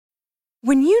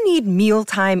When you need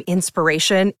mealtime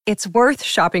inspiration, it's worth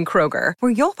shopping Kroger,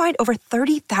 where you'll find over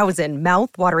 30,000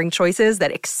 mouth-watering choices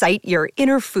that excite your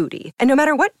inner foodie. And no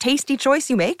matter what tasty choice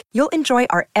you make, you'll enjoy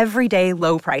our everyday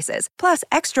low prices, plus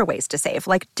extra ways to save,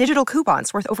 like digital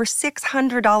coupons worth over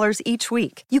 $600 each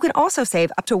week. You can also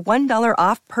save up to $1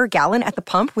 off per gallon at the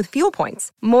pump with fuel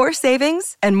points. More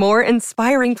savings and more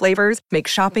inspiring flavors make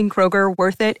shopping Kroger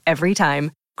worth it every time.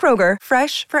 Kroger,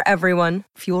 fresh for everyone.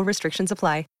 Fuel restrictions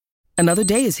apply. Another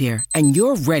day is here, and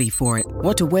you're ready for it.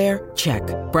 What to wear? Check.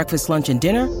 Breakfast, lunch, and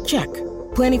dinner? Check.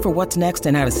 Planning for what's next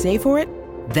and how to save for it?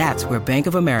 That's where Bank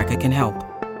of America can help.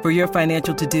 For your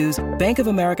financial to-dos, Bank of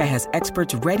America has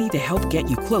experts ready to help get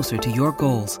you closer to your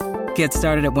goals. Get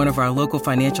started at one of our local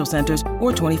financial centers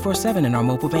or 24/7 in our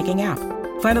mobile banking app.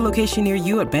 Find a location near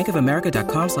you at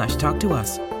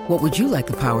bankofamerica.com/talktous. What would you like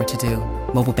the power to do?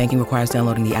 Mobile banking requires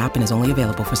downloading the app and is only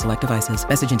available for select devices.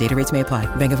 Message and data rates may apply.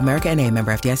 Bank of America N.A.,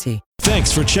 member FDIC.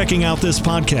 Thanks for checking out this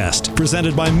podcast,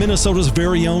 presented by Minnesota's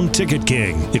very own Ticket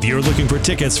King. If you're looking for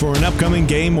tickets for an upcoming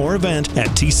game or event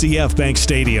at TCF Bank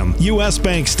Stadium, US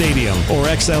Bank Stadium, or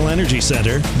XL Energy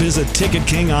Center, visit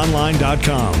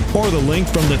TicketKingOnline.com or the link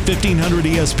from the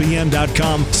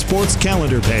 1500ESPN.com sports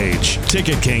calendar page.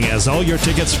 Ticket King has all your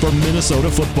tickets for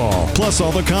Minnesota football, plus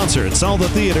all the concerts, all the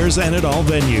theaters, and at all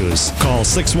venues. Call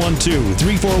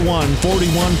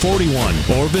 612-341-4141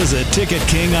 or visit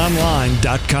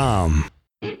TicketKingOnline.com.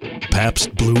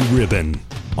 Pabst Blue Ribbon.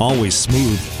 Always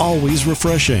smooth, always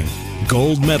refreshing.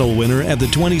 Gold medal winner at the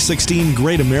 2016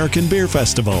 Great American Beer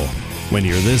Festival. When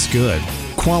you're this good,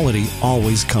 quality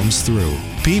always comes through.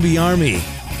 PB Army,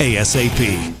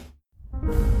 ASAP.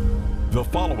 The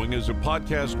following is a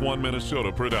Podcast One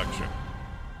Minnesota production.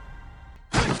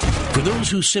 For those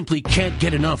who simply can't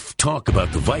get enough talk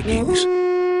about the Vikings,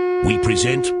 we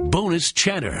present Bonus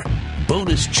Chatter.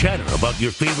 Bonus chatter about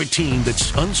your favorite team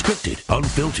that's unscripted,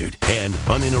 unfiltered, and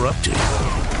uninterrupted.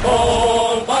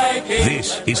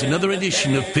 This is another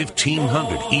edition of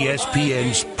 1500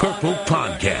 ESPN's Purple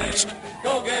Podcast.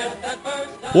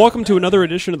 Welcome to another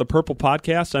edition of the Purple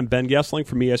Podcast. I'm Ben Gessling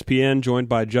from ESPN, joined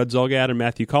by Judd Zulgad and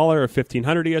Matthew Collar of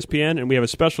 1500 ESPN, and we have a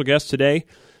special guest today,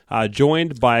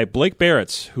 joined by Blake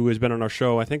Barretts, who has been on our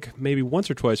show, I think, maybe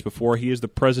once or twice before. He is the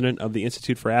president of the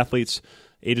Institute for Athletes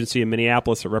agency in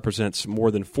Minneapolis that represents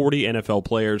more than 40 NFL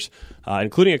players,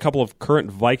 including a couple of current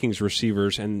Vikings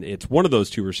receivers, and it's one of those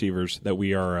two receivers that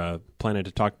we are planning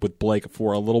to talk with Blake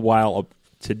for a little while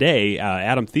today.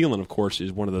 Adam Thielen, of course,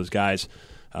 is one of those guys,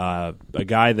 a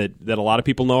guy that a lot of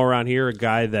people know around here, a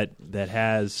guy that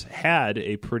has had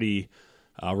a pretty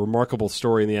remarkable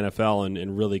story in the NFL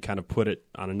and really kind of put it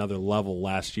on another level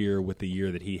last year with the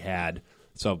year that he had.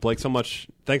 So, Blake,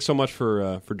 thanks so much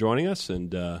for joining us,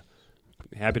 and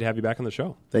happy to have you back on the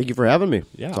show. Thank you for having me.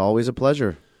 Yeah. It's always a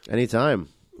pleasure. Anytime.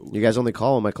 You guys only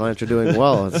call when my clients are doing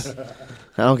well.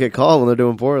 I don't get called when they're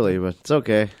doing poorly, but it's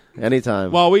okay.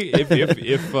 Anytime. Well, if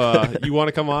you want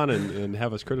to come on and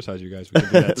have us criticize you guys, we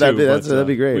can do that too. that'd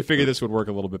be great. We figured this would work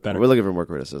a little bit better. We're looking for more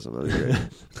criticism. That'd be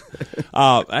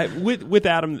with great.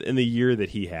 Adam in the year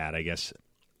that he had, I guess,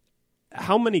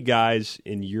 how many guys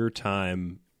in your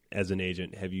time as an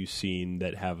agent have you seen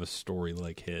that have a story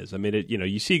like his? I mean,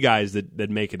 you see guys that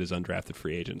make it as undrafted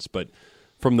free agents, but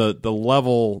from the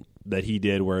level that he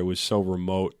did, where it was so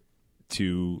remote,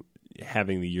 to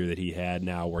having the year that he had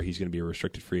now, where he's going to be a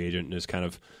restricted free agent and is kind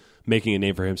of making a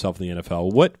name for himself in the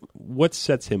NFL, what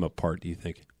sets him apart, do you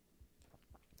think?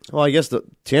 Well, I guess to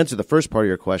answer the first part of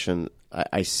your question,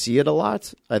 I see it a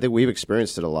lot. I think we've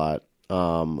experienced it a lot.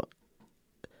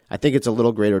 I think it's a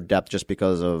little greater depth just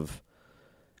because of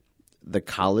the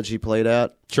college he played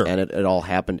at, sure, and it all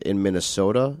happened in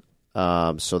Minnesota,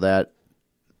 so that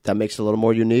makes it a little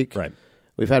more unique. Right.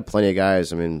 We've had plenty of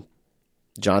guys. I mean,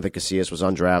 Jonathan Casillas was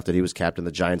undrafted. He was captain of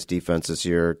the Giants defense this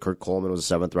year. Kurt Coleman was a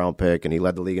seventh-round pick, and he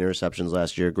led the league in interceptions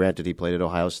last year. Granted, he played at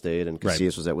Ohio State, and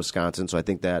Casillas was at Wisconsin, so I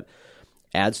think that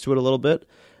adds to it a little bit.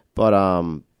 But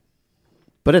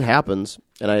it happens,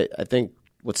 and I think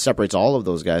what separates all of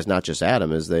those guys, not just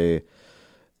Adam, is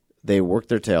they work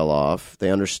their tail off.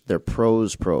 They're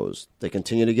pros. They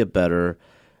continue to get better,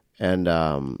 and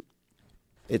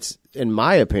it's, in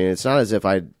my opinion, it's not as if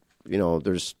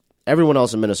there's everyone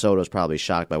else in Minnesota is probably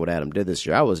shocked by what Adam did this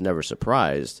year. I was never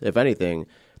surprised. If anything,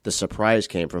 the surprise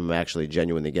came from him actually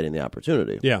genuinely getting the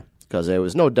opportunity. Yeah, because there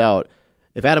was no doubt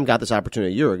if Adam got this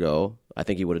opportunity a year ago, I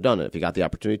think he would have done it. If he got the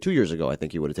opportunity 2 years ago, I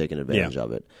think he would have taken advantage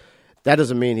of it. That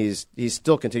doesn't mean he's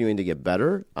still continuing to get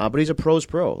better, but he's a pro's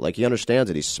pro. Like, he understands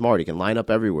it. He's smart. He can line up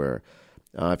everywhere.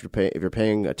 If you're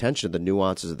paying attention to the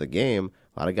nuances of the game,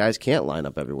 a lot of guys can't line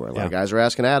up everywhere. A lot of guys are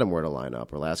asking Adam where to line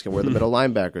up, or asking where the middle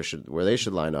linebackers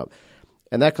should line up.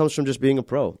 And that comes from just being a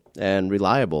pro and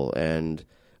reliable. And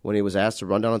when he was asked to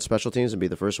run down on special teams and be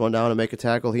the first one down and make a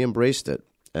tackle, he embraced it.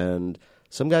 And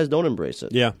some guys don't embrace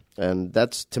it. Yeah. And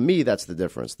to me, that's the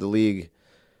difference. The league,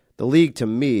 to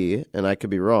me, and I could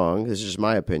be wrong, this is just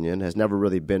my opinion, has never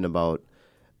really been about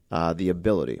the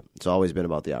ability. It's always been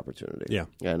about the opportunity. Yeah.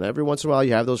 And every once in a while,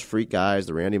 you have those freak guys,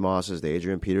 the Randy Mosses, the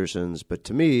Adrian Petersons. But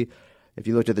to me, if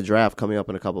you looked at the draft coming up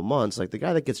in a couple months, like the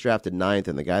guy that gets drafted 9th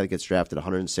and the guy that gets drafted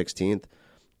 116th,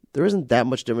 there isn't that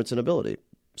much difference in ability.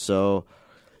 So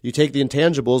you take the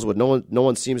intangibles, what no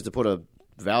one seems to put a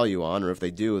value on, or if they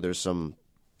do, there's some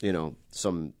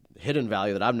hidden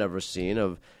value that I've never seen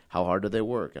of how hard do they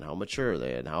work and how mature are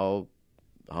they and how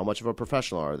much of a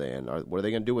professional are they, and what are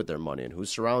they going to do with their money, and who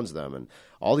surrounds them, and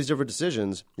all these different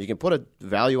decisions. You can put a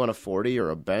value on a 40 or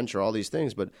a bench or all these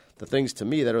things, but the things to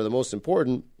me that are the most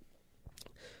important,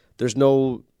 there's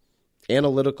no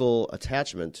analytical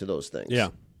attachment to those things. Yeah.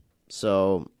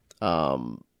 So, I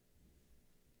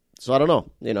don't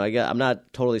know. I'm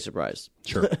not totally surprised.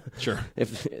 Sure.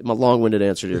 If my long-winded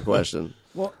answer to your question.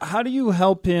 Well, how do you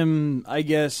help him, I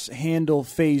guess, handle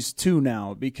phase 2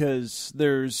 now? Because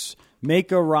there's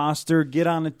make a roster, get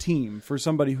on a team for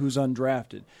somebody who's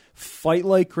undrafted, fight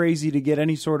like crazy to get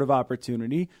any sort of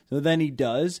opportunity. So then he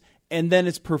does, and then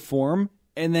it's perform.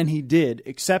 And then he did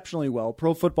exceptionally well.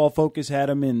 Pro Football Focus had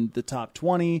him in the top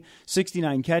 20,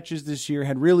 69 catches this year,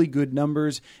 had really good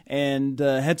numbers, and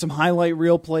had some highlight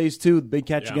reel plays too. The big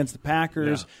catch against the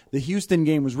Packers. Yeah. The Houston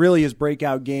game was really his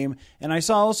breakout game. And I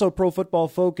saw also Pro Football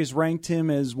Focus ranked him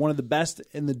as one of the best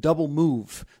in the double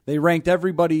move. They ranked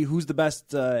everybody who's the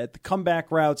best at the comeback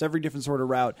routes, every different sort of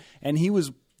route, and he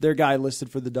was their guy listed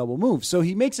for the double move. So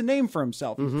he makes a name for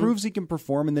himself. He proves he can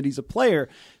perform and that he's a player.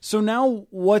 So now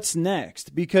what's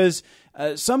next? Because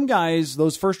some guys,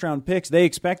 those first-round picks, they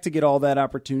expect to get all that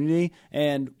opportunity,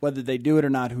 and whether they do it or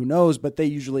not, who knows, but they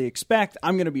usually expect,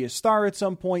 I'm going to be a star at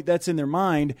some point. That's in their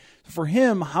mind. For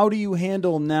him, how do you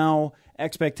handle now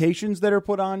expectations that are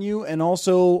put on you and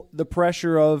also the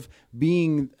pressure of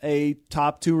being a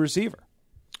top 2 receiver?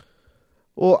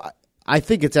 Well, I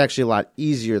think it's actually a lot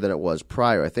easier than it was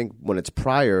prior. I think when it's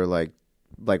prior, like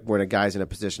when a guy's in a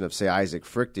position of, say, Isaac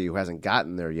Frichte, who hasn't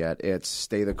gotten there yet, it's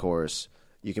stay the course.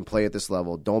 You can play at this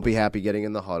level. Don't be happy getting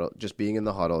in the huddle, just being in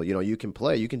the huddle. You can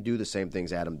play. You can do the same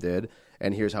things Adam did,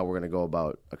 and here's how we're going to go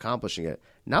about accomplishing it.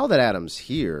 Now that Adam's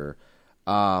here,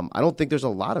 I don't think there's a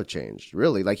lot of change,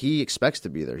 really. Like, he expects to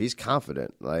be there. He's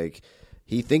confident. Like,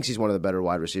 he thinks he's one of the better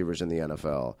wide receivers in the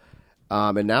NFL.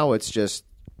 And now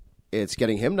it's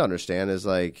getting him to understand is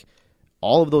like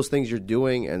all of those things you're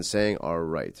doing and saying are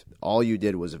right. All you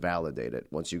did was validate it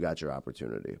once you got your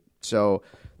opportunity. So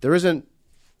there isn't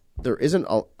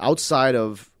outside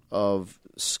of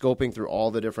scoping through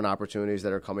all the different opportunities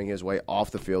that are coming his way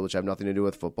off the field, which have nothing to do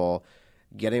with football,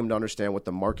 getting him to understand what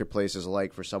the marketplace is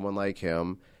like for someone like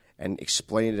him and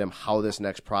explaining to him how this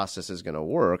next process is going to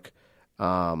work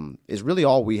is really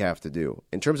all we have to do.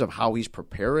 In terms of how he's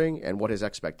preparing and what his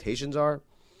expectations are,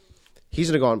 he's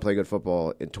going to go out and play good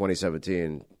football in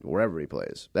 2017 wherever he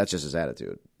plays. That's just his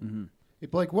attitude. Mm-hmm. Hey,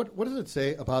 Blake, what does it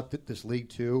say about this league,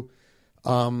 too,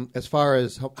 as far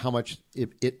as how much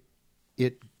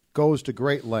it goes to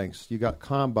great lengths? You got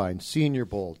combine, Senior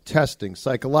Bowl, testing,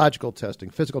 psychological testing,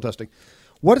 physical testing.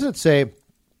 What does it say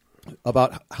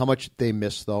about how much they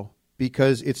miss, though?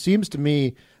 Because it seems to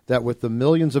me that with the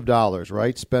millions of dollars,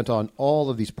 right, spent on all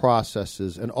of these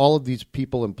processes and all of these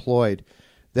people employed,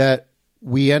 that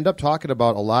we end up talking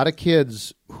about a lot of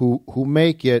kids who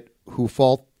make it, who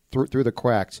fall through the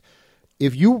cracks.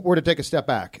 If you were to take a step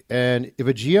back, and if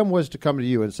a GM was to come to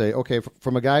you and say, okay,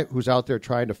 from a guy who's out there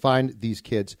trying to find these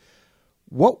kids,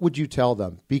 what would you tell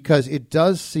them? Because it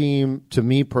does seem to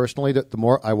me personally that the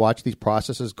more I watch these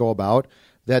processes go about,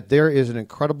 that there is an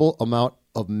incredible amount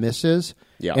of misses.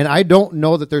 Yeah. And I don't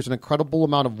know that there's an incredible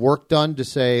amount of work done to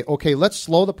say, okay, let's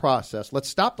slow the process. Let's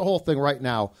stop the whole thing right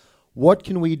now. What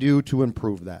can we do to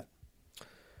improve that?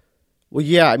 Well,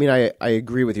 yeah, I mean, I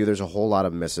agree with you. There's a whole lot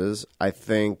of misses. I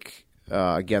think,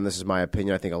 again, this is my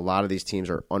opinion, I think a lot of these teams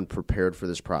are unprepared for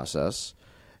this process.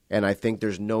 And I think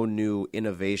there's no new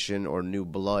innovation or new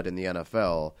blood in the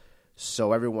NFL,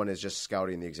 so everyone is just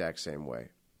scouting the exact same way.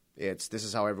 This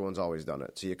is how everyone's always done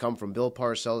it. So you come from Bill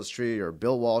Parcells' tree or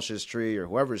Bill Walsh's tree or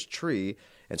whoever's tree,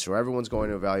 and so everyone's going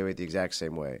to evaluate the exact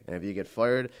same way. And if you get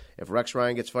fired, if Rex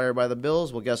Ryan gets fired by the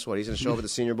Bills, well, guess what? He's going to show up at the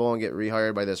Senior Bowl and get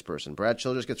rehired by this person. Brad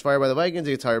Childress gets fired by the Vikings,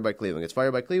 he gets hired by Cleveland. Gets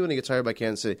fired by Cleveland, he gets hired by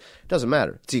Kansas City. It doesn't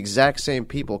matter. It's the exact same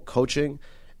people coaching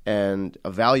and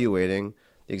evaluating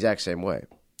the exact same way.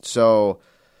 So,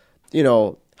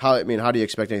 how do you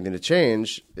expect anything to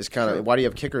change? Is kind of why do you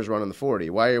have kickers running the 40?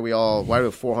 Why do we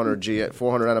have 400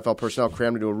 NFL personnel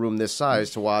crammed into a room this size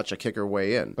to watch a kicker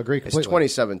weigh in? Agree completely. It's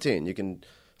 2017. You can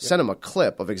send them a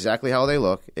clip of exactly how they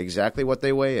look, exactly what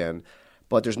they weigh in,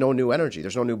 but there's no new energy.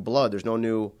 There's no new blood. There's no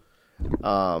new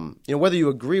whether you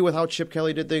agree with how Chip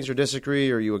Kelly did things or disagree,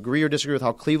 or you agree or disagree with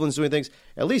how Cleveland's doing things,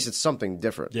 at least it's something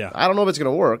different. Yeah. I don't know if it's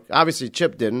going to work. Obviously,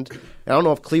 Chip didn't. I don't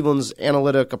know if Cleveland's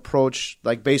analytic approach,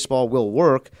 like baseball, will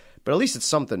work, but at least it's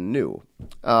something new.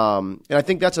 And I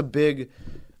think that's a big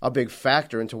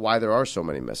factor into why there are so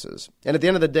many misses. And at the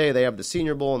end of the day, they have the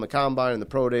Senior Bowl and the Combine and the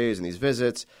Pro Days and these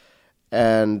visits,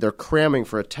 and they're cramming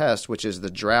for a test, which is the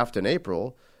draft in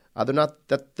April. They're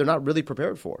not really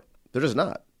prepared for. They're just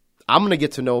not. I'm going to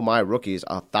get to know my rookies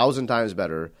 1,000 times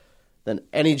better than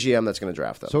any GM that's going to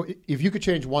draft them. So if you could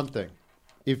change one thing,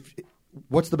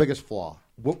 what's the biggest flaw?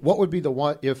 What would be the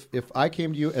one, if I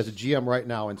came to you as a GM right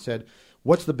now and said,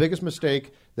 what's the biggest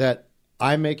mistake that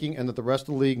I'm making and that the rest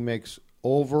of the league makes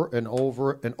over and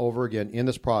over and over again in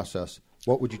this process,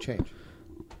 what would you change?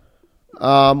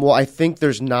 Well, I think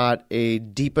there's not a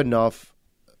deep enough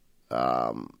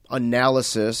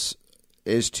analysis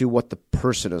as to what the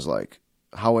person is like.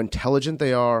 How intelligent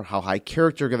they are, how high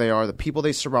character they are, the people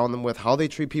they surround them with, how they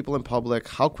treat people in public,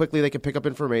 how quickly they can pick up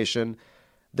information.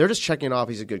 They're just checking off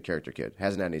he's a good character kid,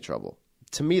 hasn't had any trouble.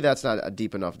 To me, that's not a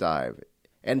deep enough dive.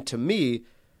 And to me,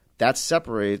 that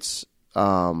separates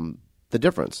the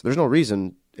difference. There's no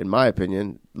reason, in my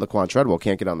opinion, Laquan Treadwell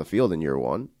can't get on the field in year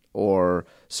one or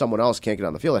someone else can't get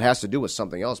on the field. It has to do with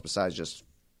something else besides just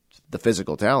the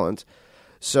physical talent.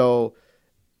 So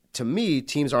to me,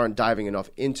 teams aren't diving enough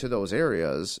into those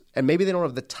areas, and maybe they don't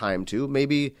have the time to.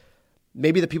 Maybe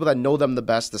the people that know them the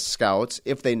best, the scouts,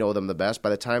 if they know them the best, by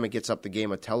the time it gets up the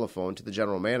game of telephone to the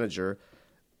general manager,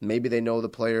 maybe they know the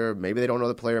player, maybe they don't know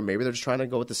the player, maybe they're just trying to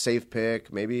go with the safe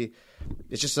pick. Maybe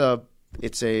it's just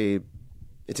it's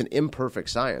an imperfect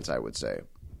science, I would say.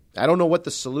 I don't know what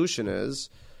the solution is.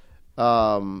 If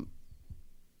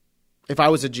I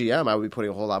was a GM, I would be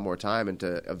putting a whole lot more time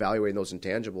into evaluating those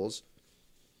intangibles.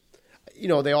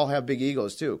 They all have big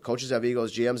egos too. Coaches have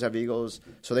egos, GMs have egos.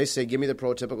 So they say, give me the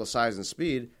prototypical size and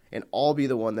speed, and I'll be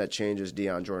the one that changes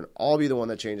Deion Jordan. I'll be the one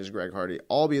that changes Greg Hardy.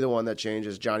 I'll be the one that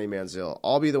changes Johnny Manziel.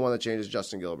 I'll be the one that changes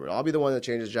Justin Gilbert. I'll be the one that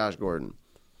changes Josh Gordon,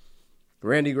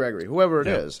 Randy Gregory, whoever it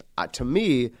is. To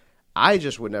me, I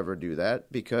just would never do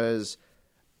that because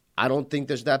I don't think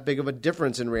there's that big of a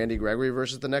difference in Randy Gregory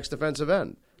versus the next defensive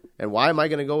end. And why am I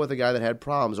going to go with a guy that had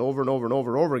problems over and over and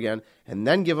over and over again and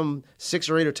then give him $6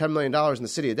 or $8 or $10 million in the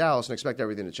city of Dallas and expect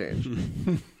everything to change?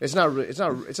 It's not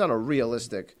a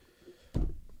realistic.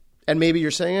 And maybe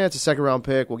you're saying, it's a second round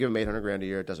pick. We'll give him $800,000 a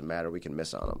year. It doesn't matter. We can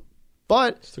miss on him.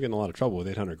 But still getting a lot of trouble with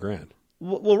 $800,000.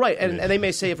 Well, right. And they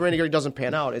may say if Randy Gregory doesn't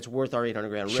pan out, it's worth our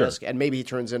 $800,000 risk. And maybe he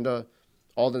turns into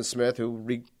Aldon Smith,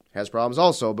 who has problems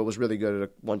also, but was really good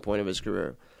at one point of his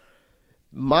career.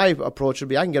 My approach would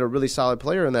be I can get a really solid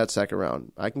player in that second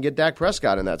round. I can get Dak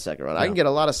Prescott in that second round. I can get a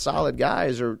lot of solid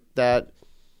guys to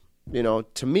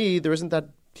me, there isn't that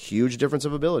huge difference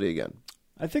of ability again.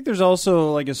 I think there's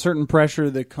also like a certain pressure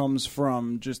that comes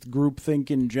from just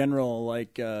groupthink in general.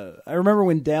 Like I remember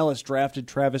when Dallas drafted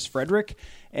Travis Frederick,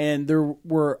 and there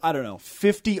were,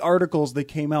 50 articles that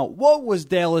came out. What was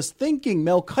Dallas thinking?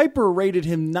 Mel Kiper rated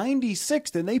him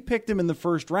 96th, and they picked him in the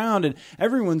first round, and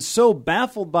everyone's so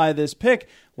baffled by this pick.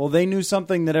 Well, they knew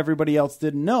something that everybody else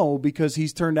didn't know because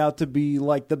he's turned out to be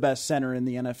like the best center in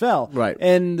the NFL. Right.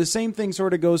 And the same thing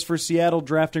sort of goes for Seattle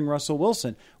drafting Russell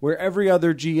Wilson, where every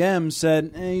other GM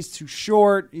said, he's too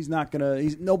short.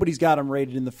 Nobody's got him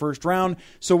rated in the first round.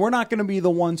 So we're not going to be the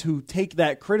ones who take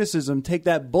that criticism, take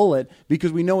that bullet,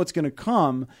 because we know it's going to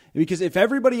come. Because if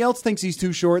everybody else thinks he's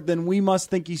too short, then we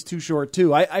must think he's too short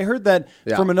too. I heard that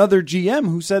from another GM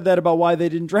who said that about why they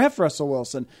didn't draft Russell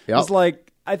Wilson. Yep. It's like,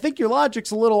 I think your logic's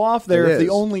a little off there if the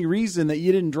only reason that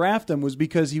you didn't draft him was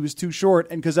because he was too short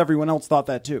and because everyone else thought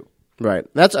that too. Right.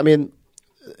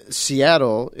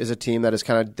 Seattle is a team that is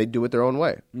they do it their own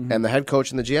way. Mm-hmm. And the head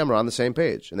coach and the GM are on the same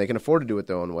page, and they can afford to do it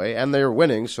their own way, and they're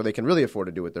winning, so they can really afford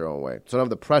to do it their own way. So they don't have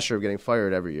the pressure of getting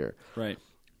fired every year. Right.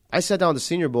 I sat down at the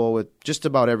Senior Bowl with just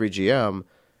about every GM,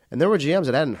 and there were GMs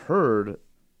that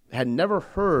had never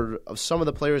heard of some of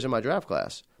the players in my draft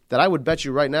class that I would bet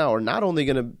you right now are not only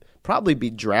going to probably be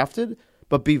drafted,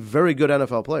 but be very good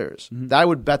NFL players. Mm-hmm. I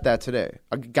would bet that today.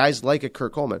 Guys like a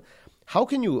Kurt Coleman. How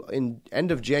can you, in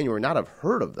end of January, not have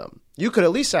heard of them? You could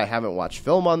at least say, I haven't watched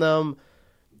film on them.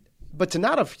 But to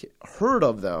not have heard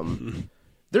of them,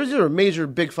 these are major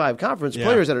Big Five conference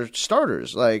players that are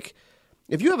starters. Like,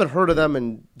 if you haven't heard of them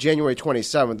in January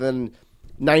 27th, then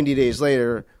 90 days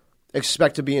later,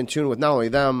 expect to be in tune with not only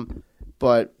them,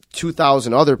 but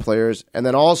 2,000 other players, and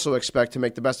then also expect to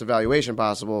make the best evaluation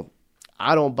possible,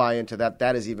 I don't buy into that.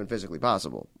 That is even physically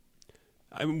possible.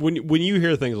 I mean, when you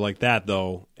hear things like that,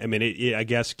 though, I mean, it I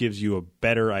guess gives you a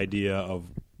better idea of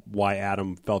why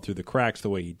Adam fell through the cracks the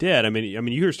way he did. I mean,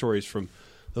 you hear stories from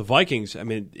the Vikings. I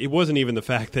mean, it wasn't even the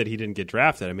fact that he didn't get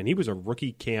drafted. I mean, he was a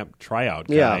rookie camp tryout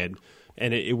guy,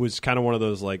 and it was kind of one of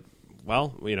those like,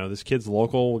 well, this kid's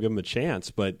local, we'll give him a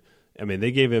chance. But I mean,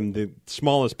 they gave him the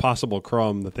smallest possible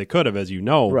crumb that they could have, as you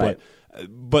know. Right.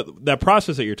 But that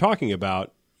process that you're talking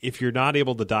about, if you're not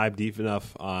able to dive deep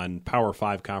enough on Power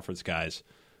 5 conference guys,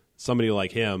 somebody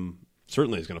like him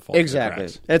certainly is going to fall. Exactly.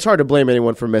 And it's hard to blame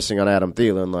anyone for missing on Adam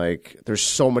Thielen. Like, there's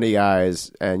so many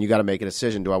guys, and you got to make a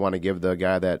decision. Do I want to give the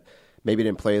guy that maybe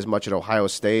didn't play as much at Ohio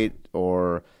State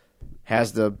or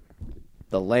has the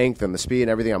length and the speed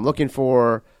and everything I'm looking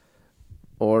for,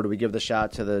 or do we give the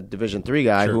shot to the Division III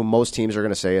guy who most teams are going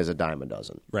to say is a dime a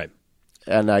dozen? Right.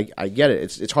 And I get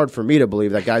it. It's hard for me to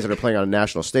believe that guys that are playing on a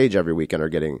national stage every weekend are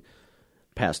getting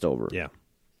passed over. Yeah.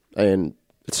 And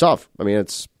it's tough. I mean,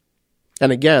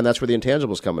 and again, that's where the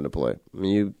intangibles come into play. I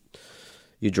mean,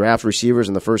 you draft receivers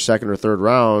in the first, second, or third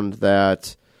round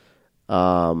that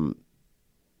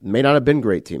may not have been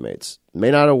great teammates,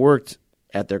 may not have worked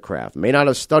at their craft, may not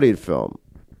have studied film.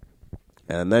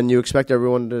 And then you expect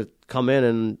everyone to come in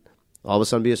and all of a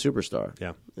sudden be a superstar.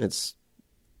 Yeah. It's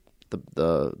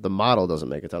the model doesn't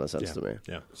make a ton of sense to me.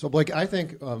 Yeah. So Blake, I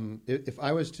think if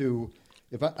I was to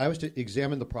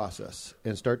examine the process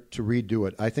and start to redo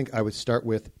it, I think I would start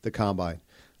with the combine.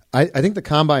 I think the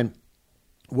combine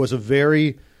was a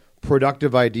very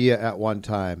productive idea at one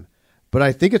time, but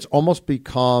I think it's almost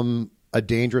become a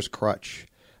dangerous crutch.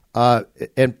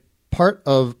 And part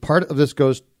of this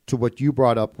goes to what you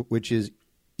brought up, which is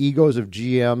egos of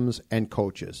GMs and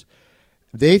coaches.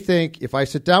 They think if I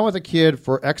sit down with a kid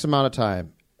for X amount of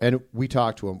time and we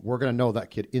talk to him, we're going to know that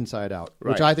kid inside out,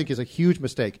 which I think is a huge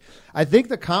mistake. I think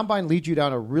the combine leads you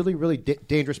down a really, really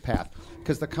dangerous path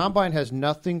because the combine has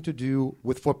nothing to do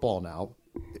with football now.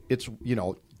 It's,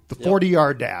 the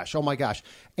 40-yard dash. Oh, my gosh.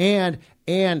 And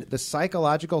the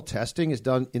psychological testing is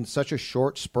done in such a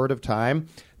short spurt of time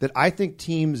that I think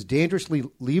teams dangerously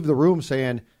leave the room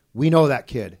saying, we know that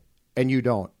kid. And you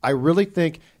don't. I really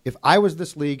think if I was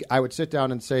this league, I would sit down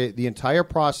and say the entire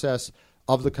process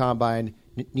of the combine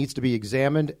needs to be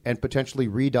examined and potentially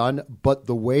redone. But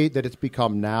the way that it's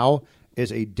become now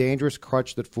is a dangerous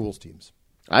crutch that fools teams.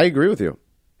 I agree with you.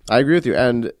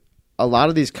 And a lot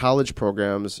of these college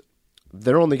programs,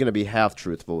 they're only going to be half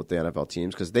truthful with the NFL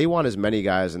teams because they want as many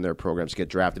guys in their programs to get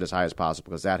drafted as high as possible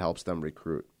because that helps them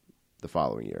recruit the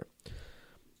following year.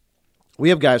 We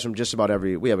have guys from just about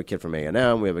we have a kid from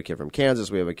A&M, we have a kid from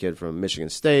Kansas, we have a kid from Michigan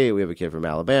State, we have a kid from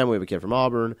Alabama, we have a kid from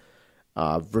Auburn,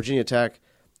 Virginia Tech.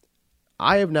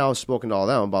 I have now spoken to all of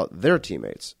them about their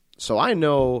teammates. So I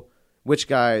know which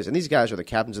guys, and these guys are the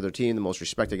captains of their team, the most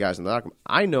respected guys in the locker room.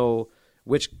 I know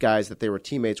which guys that they were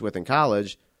teammates with in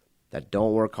college that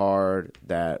don't work hard,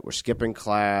 that were skipping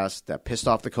class, that pissed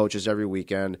off the coaches every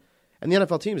weekend. And the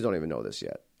NFL teams don't even know this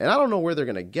yet. And I don't know where they're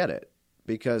going to get it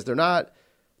because they're not –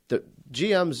 the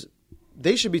GMs,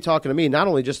 they should be talking to me not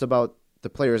only just about the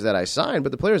players that I signed,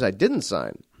 but the players I didn't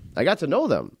sign. I got to know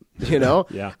them,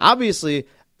 Yeah. Obviously,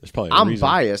 there's probably I'm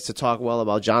biased to talk well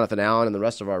about Jonathan Allen and the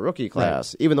rest of our rookie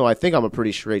class. Even though I think I'm a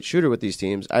pretty straight shooter with these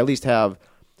teams, I at least have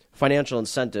financial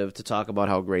incentive to talk about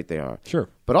how great they are. Sure.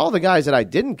 But all the guys that I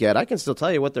didn't get, I can still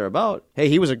tell you what they're about. Hey,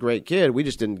 he was a great kid. We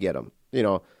just didn't get him.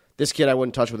 This kid I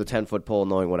wouldn't touch with a 10-foot pole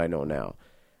knowing what I know now.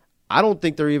 I don't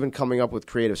think they're even coming up with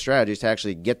creative strategies to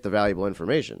actually get the valuable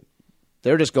information.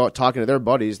 They're just talking to their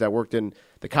buddies that worked in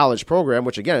the college program,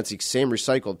 which, again, it's the same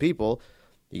recycled people.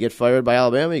 You get fired by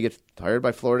Alabama, you get hired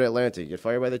by Florida Atlantic, you get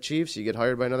fired by the Chiefs, you get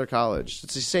hired by another college.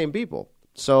 It's the same people.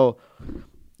 So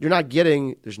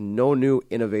there's no new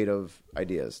innovative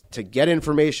ideas. To get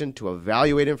information, to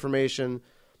evaluate information,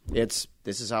 this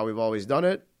is how we've always done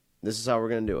it, this is how we're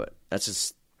going to do it.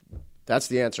 That's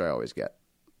the answer I always get.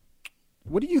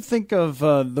 What do you think of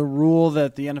the rule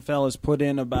that the NFL has put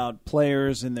in about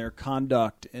players and their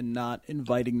conduct and not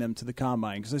inviting them to the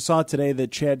combine? Because I saw today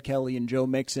that Chad Kelly and Joe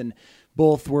Mixon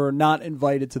both were not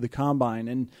invited to the combine.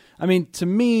 And, I mean, to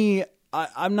me,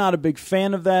 I'm not a big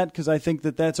fan of that because I think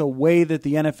that that's a way that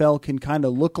the NFL can kind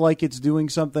of look like it's doing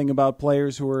something about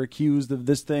players who are accused of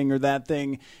this thing or that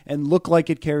thing and look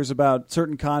like it cares about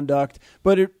certain conduct.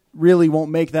 But it really won't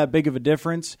make that big of a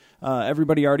difference.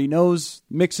 Everybody already knows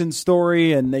Mixon's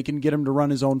story, and they can get him to run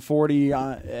his own 40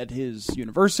 at his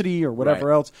university or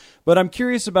whatever else. But I'm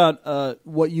curious about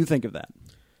what you think of that.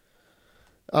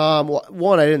 Well,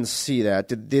 one, I didn't see that.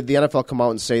 Did the NFL come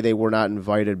out and say they were not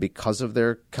invited because of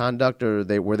their conduct, or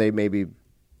were they maybe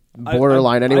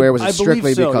borderline anyway? Or was it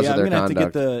strictly so. because of their conduct? I'm going to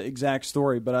have to get the exact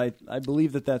story, but I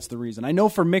believe that's the reason. I know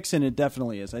for Mixon it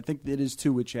definitely is. I think it is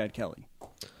too with Chad Kelly.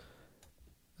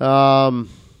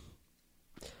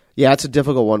 Yeah, it's a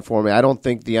difficult one for me. I don't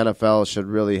think the NFL should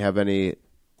really have any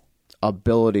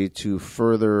ability to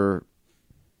further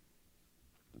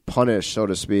punish, so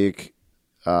to speak,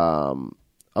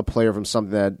 a player from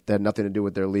something that had nothing to do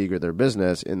with their league or their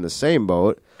business in the same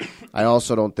boat. I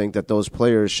also don't think that those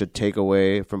players should take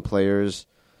away from players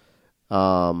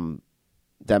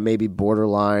that may be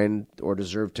borderline or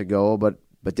deserve to go, but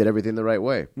did everything the right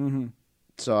way. Mm-hmm.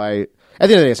 So at the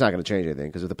end of the day, it's not going to change anything,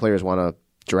 because if the players want to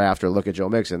draft or look at Joe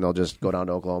Mixon, they'll just go down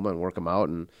to Oklahoma and work him out,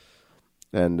 and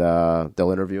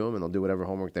they'll interview him and they'll do whatever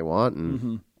homework they want.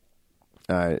 And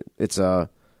it's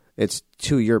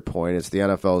to your point, it's the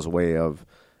NFL's way of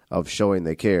showing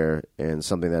they care, and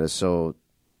something that is so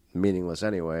meaningless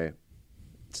anyway,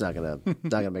 it's not gonna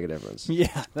make a difference.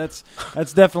 Yeah, that's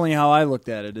definitely how I looked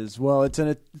at it as well. It's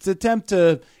an attempt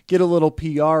to get a little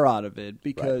PR out of it,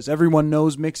 because everyone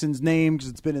knows Mixon's name because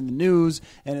it's been in the news,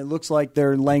 and it looks like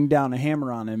they're laying down a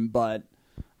hammer on him. But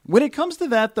when it comes to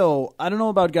that, though, I don't know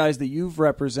about guys that you've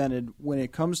represented when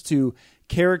it comes to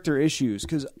character issues,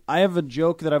 because I have a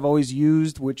joke that I've always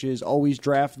used, which is always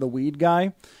draft the weed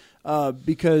guy.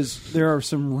 Because there are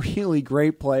some really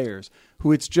great players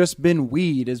who it's just been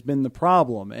weed has been the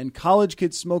problem. And college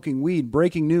kids smoking weed,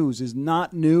 breaking news, is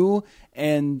not new.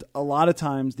 And a lot of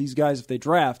times these guys, if they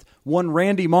draft, one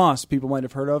Randy Moss people might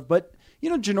have heard of, but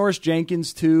Janoris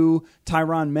Jenkins too,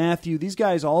 Tyrann Mathieu, these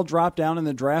guys all dropped down in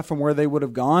the draft from where they would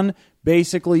have gone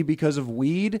basically because of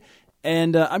weed.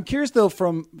 And I'm curious, though,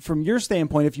 from your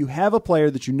standpoint, if you have a player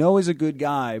that you know is a good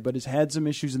guy but has had some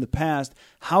issues in the past,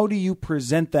 how do you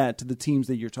present that to the teams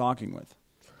that you're talking with?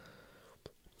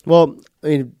 Well, I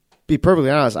mean, be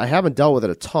perfectly honest, I haven't dealt with it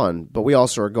a ton, but we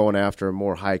also are going after a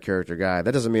more high-character guy.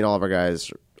 That doesn't mean all of our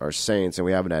guys are saints and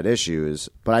we haven't had issues,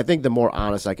 but I think the more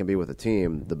honest I can be with a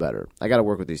team, the better. I got to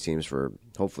work with these teams for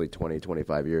hopefully 20,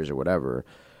 25 years or whatever.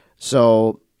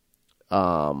 So,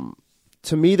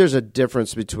 to me, there's a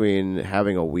difference between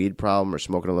having a weed problem or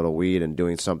smoking a little weed and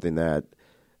doing something that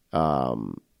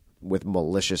with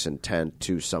malicious intent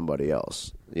to somebody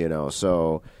else.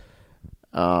 So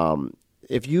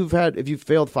if you've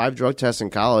failed 5 drug tests in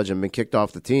college and been kicked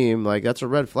off the team, like, that's a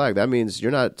red flag. That means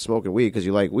you're not smoking weed because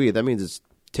you like weed. That means it's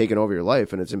taken over your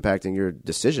life and it's impacting your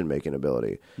decision making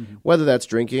ability. Mm-hmm. Whether that's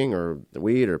drinking or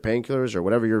weed or painkillers or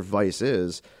whatever your vice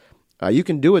is. You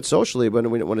can do it socially, but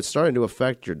when it's starting to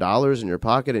affect your dollars in your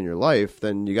pocket and your life,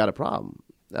 then you got a problem.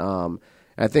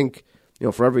 I think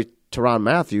for every Tyrann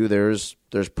Mathieu, there's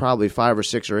probably 5 or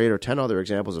 6 or 8 or 10 other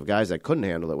examples of guys that couldn't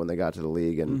handle it when they got to the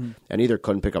league and either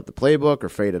couldn't pick up the playbook or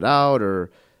fade it out,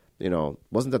 or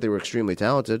wasn't that they were extremely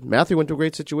talented. Mathieu went to a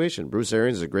great situation. Bruce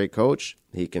Arians is a great coach.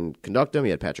 He can conduct them.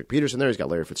 He had Patrick Peterson there. He's got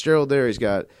Larry Fitzgerald there. He's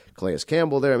got Calais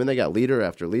Campbell there. I mean, they got leader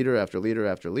after leader after leader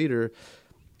after leader.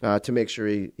 To make sure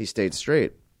he stayed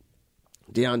straight.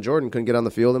 Deion Jordan couldn't get on the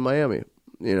field in Miami,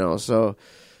 so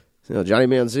Johnny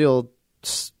Manziel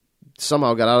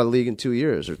somehow got out of the league in 2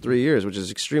 years or 3 years, which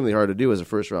is extremely hard to do as a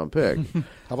first-round pick.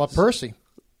 How about Percy?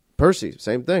 Percy,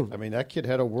 same thing. I mean, that kid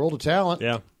had a world of talent.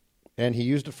 Yeah. And he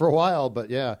used it for a while,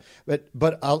 but yeah.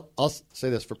 But I'll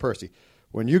say this for Percy.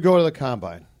 When you go to the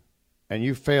combine and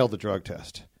you fail the drug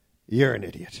test, you're an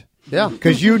idiot. Yeah.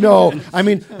 Because I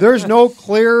mean, there's no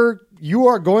clear... You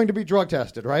are going to be drug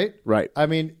tested, right? Right. I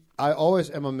mean, I always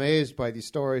am amazed by these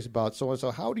stories about so-and-so.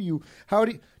 How do you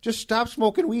just stop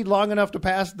smoking weed long enough to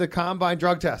pass the combine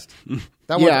drug test?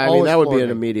 That would be an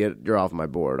immediate, you're off my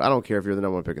board. I don't care if you're the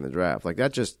number one pick in the draft. Like,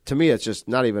 that just, to me, it's just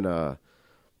not even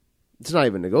it's not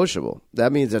even negotiable.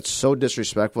 That means that's so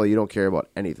disrespectful you don't care about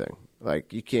anything.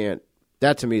 Like, you can't,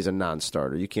 that to me is a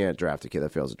non-starter. You can't draft a kid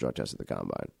that fails a drug test at the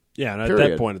combine. Yeah, and at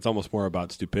that point, it's almost more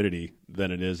about stupidity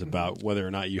than it is about whether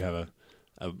or not you have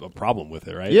a problem with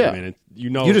it, right? Yeah. I mean, you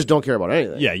just don't care about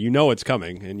anything. Yeah, it's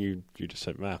coming, and you just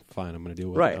say, fine, I'm going to deal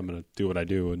with it. I'm going to do what I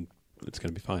do, and it's going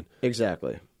to be fine.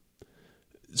 Exactly.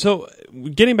 So,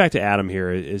 getting back to Adam here,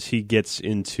 as he gets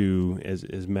into,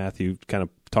 as Matthew kind of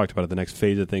talked about, the next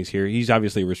phase of things here, he's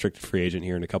obviously a restricted free agent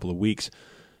here in a couple of weeks.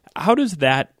 How does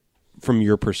that, from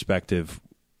your perspective,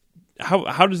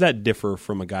 How does that differ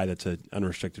from a guy that's an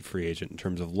unrestricted free agent in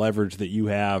terms of leverage that you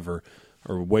have or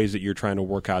ways that you're trying to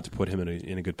work out to put him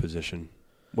in a good position,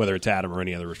 whether it's Adam or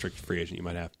any other restricted free agent you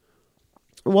might have?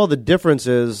 Well, the difference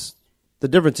is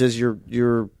you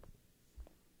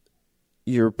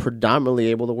you're predominantly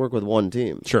able to work with one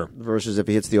team. Sure. Versus if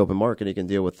he hits the open market, he can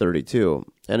deal with 32.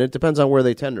 And it depends on where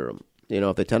they tender him.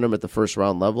 If they tender him at the first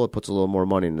round level, it puts a little more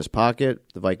money in his pocket.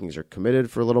 The Vikings are committed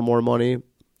for a little more money.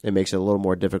 It makes it a little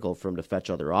more difficult for him to fetch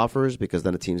other offers because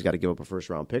then a team's got to give up a first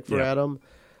round pick for Adam.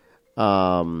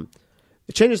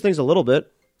 It changes things a little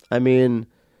bit. I mean,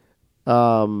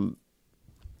 when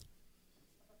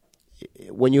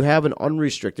you have an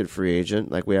unrestricted free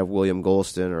agent, like we have William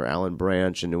Golston or Alan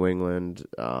Branch in New England,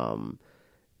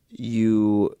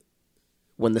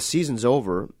 when the season's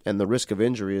over and the risk of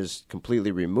injury is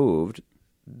completely removed,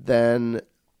 then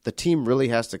the team really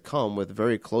has to come with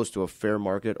very close to a fair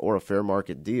market or a fair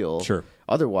market deal. Sure.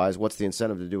 Otherwise, what's the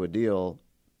incentive to do a deal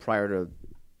prior to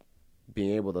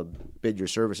being able to bid your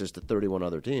services to 31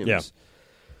 other teams? Yeah.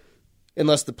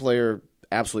 Unless the player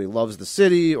absolutely loves the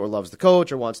city or loves the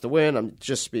coach or wants to win. I'm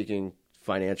just speaking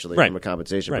financially from a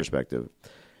compensation perspective.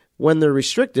 When they're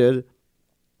restricted,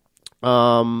 he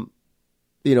doesn't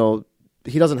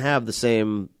have the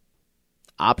same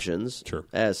options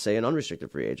as, say, an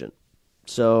unrestricted free agent.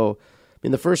 So,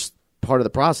 the first part of the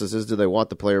process is, do they want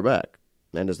the player back?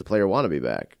 And does the player want to be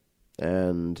back?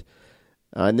 And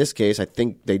in this case, I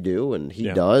think they do, and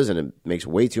he does, and it makes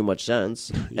way too much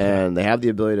sense. And they have the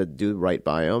ability to do right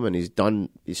by him, and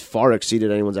he's far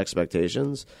exceeded anyone's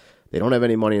expectations. They don't have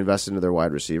any money invested into their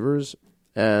wide receivers,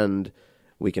 and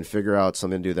we can figure out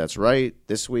something to do that's right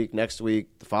this week, next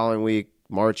week, the following week,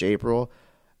 March, April,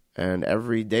 and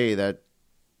every day that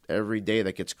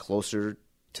gets closer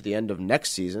to the end of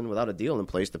next season without a deal in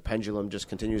place, the pendulum just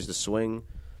continues to swing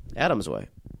Adams' way.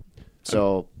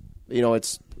 So,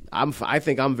 I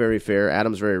think I'm very fair.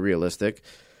 Adam's very realistic,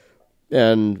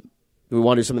 and we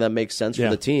want to do something that makes sense for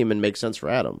the team and makes sense for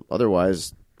Adam.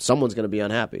 Otherwise, someone's going to be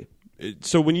unhappy.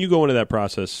 So when you go into that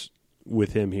process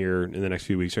with him here in the next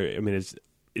few weeks, is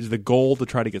the goal to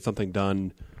try to get something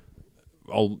done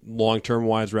long-term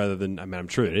wise rather than, I'm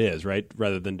sure it is, right?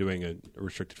 Rather than doing a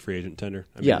restricted free agent tender?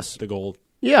 Yes. The goal.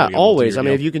 Yeah, always.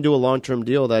 If you can do a long-term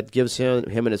deal that gives him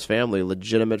and his family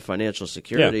legitimate financial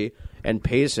security and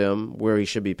pays him where he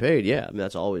should be paid,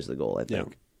 that's always the goal, I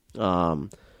think. Yeah.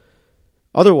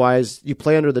 Otherwise, you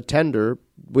play under the tender.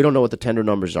 We don't know what the tender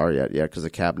numbers are yet because the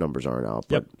cap numbers aren't out.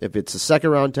 But if it's a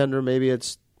second-round tender, maybe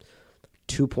it's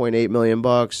 $2.8 million,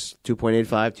 $2.85,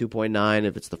 $2.9.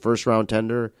 If it's the first-round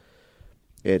tender,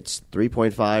 it's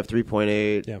 3.5,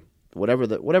 3.8, whatever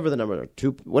the number,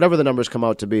 whatever the numbers come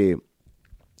out to be.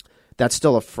 That's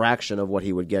still a fraction of what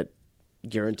he would get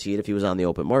guaranteed if he was on the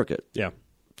open market. Yeah.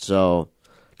 So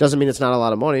doesn't mean it's not a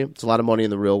lot of money. It's a lot of money in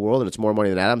the real world, and it's more money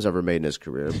than Adams ever made in his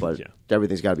career. But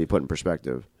everything's got to be put in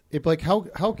perspective. Hey, Blake,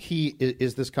 how key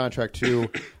is this contract to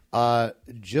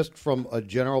just from a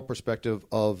general perspective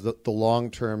of the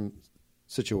long-term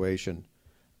situation,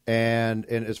 and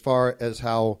as far as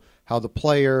how the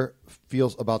player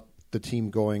feels about the team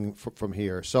going from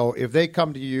here? So if they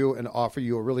come to you and offer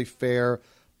you a really fair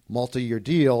multi-year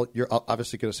deal, you're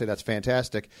obviously going to say that's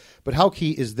fantastic. But how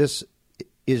key is this?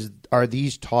 Are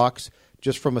these talks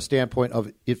just from a standpoint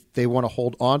of if they want to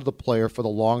hold on to the player for the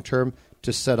long term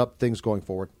to set up things going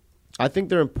forward? I think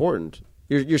they're important.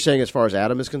 You're saying as far as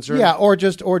Adam is concerned? Yeah, or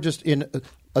just in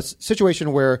a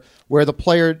situation where the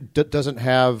player doesn't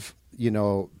have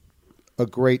a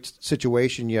great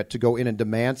situation yet to go in and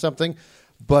demand something,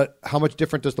 but how much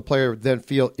different does the player then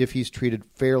feel if he's treated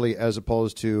fairly as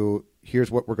opposed to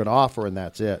here's what we're going to offer and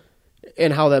that's it?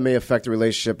 And how that may affect the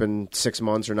relationship in 6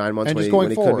 months or 9 months. And just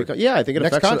going forward. I think it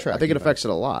affects it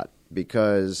a lot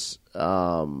because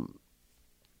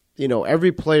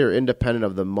every player, independent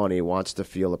of the money, wants to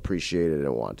feel appreciated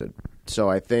and wanted. So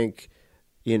I think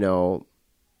we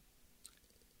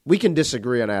can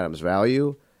disagree on Adam's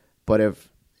value, but if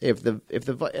the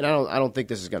and I don't think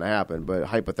this is going to happen, but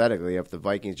hypothetically, if the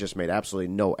Vikings just made absolutely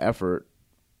no effort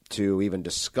to even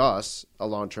discuss a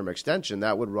long-term extension,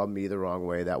 that would rub me the wrong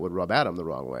way. That would rub Adam the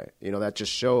wrong way. That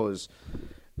just shows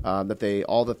that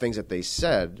all the things that they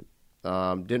said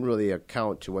didn't really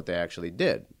account to what they actually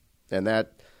did, and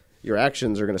that your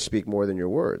actions are going to speak more than your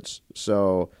words.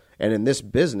 So, and in this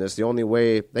business, the only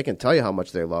way they can tell you how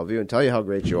much they love you and tell you how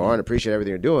great you are and appreciate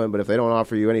everything you're doing, but if they don't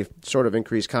offer you any sort of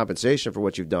increased compensation for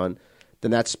what you've done,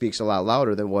 then that speaks a lot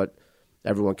louder than what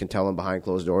everyone can tell them behind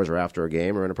closed doors or after a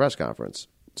game or in a press conference.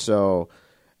 So,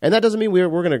 and that doesn't mean we're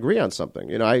going to agree on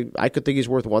something. I could think he's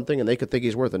worth one thing and they could think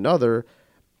he's worth another,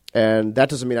 and that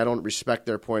doesn't mean I don't respect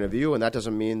their point of view, and that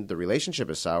doesn't mean the relationship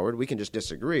is soured. We can just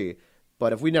disagree.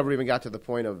 But if we never even got to the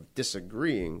point of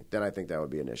disagreeing, then I think that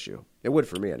would be an issue. It would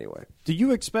for me anyway. Do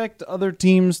you expect other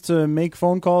teams to make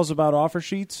phone calls about offer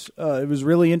sheets? It was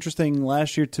really interesting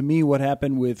last year to me what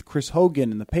happened with Chris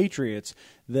Hogan and the Patriots.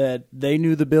 that they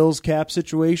knew the Bills' cap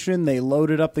situation. They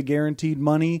loaded up the guaranteed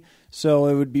money, so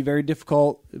it would be very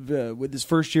difficult with his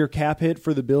first-year cap hit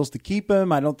for the Bills to keep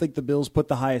him. I don't think the Bills put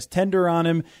the highest tender on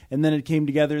him, and then it came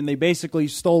together, and they basically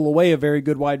stole away a very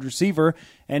good wide receiver,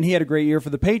 and he had a great year for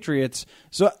the Patriots.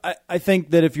 So I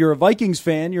think that if you're a Vikings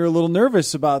fan, you're a little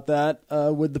nervous about that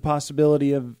with the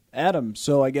possibility of Adam.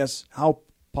 So I guess how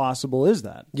possible is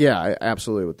that? Yeah, I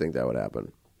absolutely would think that would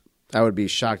happen. I would be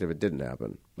shocked if it didn't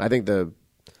happen. I think the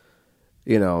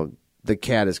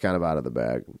cat is kind of out of the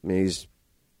bag. I mean,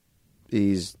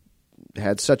 he's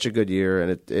had such a good year,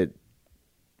 and it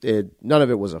none of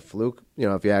it was a fluke.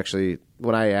 If you actually,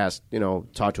 when I asked,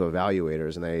 talk to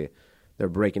evaluators, and they're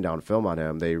breaking down film on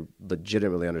him, they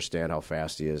legitimately understand how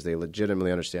fast he is. They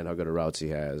legitimately understand how good of routes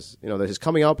he has. His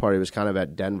coming out party was kind of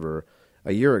at Denver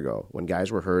a year ago when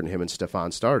guys were hurt and him and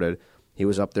Stephon started. He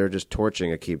was up there just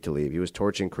torching Aqib Talib. He was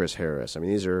torching Chris Harris. I mean,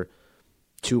 these are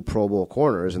 2 Pro Bowl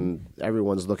corners, and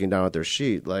everyone's looking down at their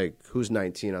sheet like, who's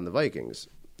 19 on the Vikings?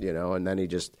 And then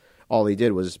all he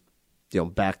did was,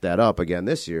 back that up again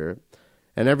this year.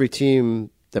 And every team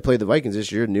that played the Vikings this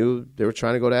year knew they were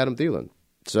trying to go to Adam Thielen.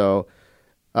 So,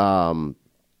 you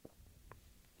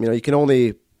can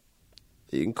only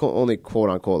quote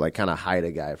unquote like kind of hide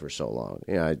a guy for so long.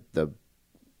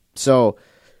 So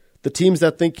the teams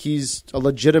that think he's a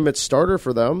legitimate starter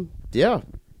for them, yeah,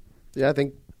 I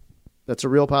think that's a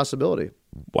real possibility.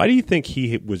 Why do you think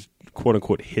he was quote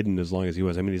unquote hidden as long as he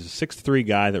was? I mean, he's a 6'3"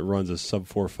 guy that runs a sub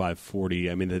 4.5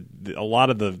 40. I mean, a lot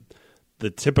of the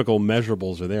typical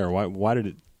measurables are there. Why did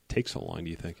it take so long, do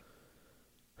you think?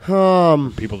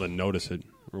 People didn't notice it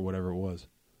or whatever it was.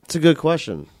 It's a good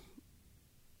question.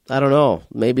 I don't know.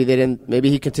 Maybe they didn't. Maybe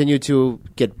he continued to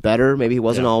get better. Maybe he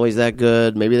wasn't always that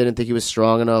good. Maybe they didn't think he was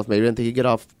strong enough. Maybe they didn't think he'd get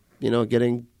off,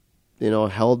 getting,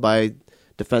 held by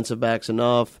defensive backs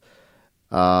enough.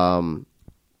 Guys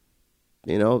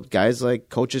like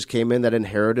coaches came in that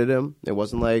inherited him. It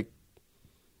wasn't like,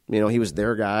 he was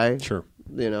their guy. Sure.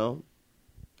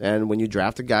 And when you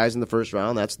drafted guys in the first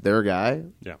round, that's their guy.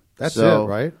 Yeah. That's it,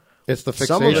 right? It's the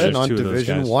fixation on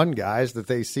Division I guys that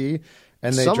they see,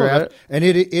 and they draft. And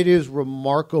it is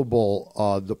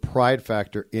remarkable, the pride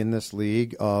factor in this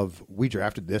league of, we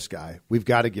drafted this guy. We've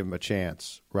got to give him a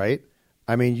chance, right?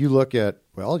 I mean, you look at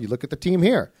the team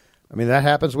here. I mean, that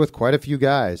happens with quite a few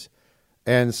guys.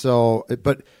 And so,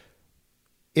 but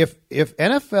if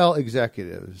NFL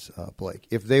executives, Blake,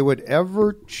 if they would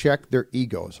ever check their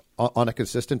egos on a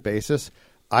consistent basis,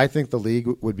 I think the league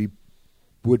would be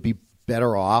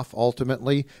better off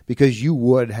ultimately, because you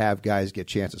would have guys get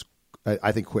chances,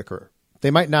 I think, quicker.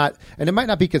 They might not, and it might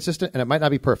not be consistent, and it might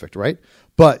not be perfect, right?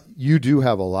 But you do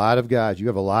have a lot of guys, you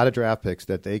have a lot of draft picks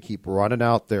that they keep running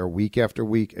out there week after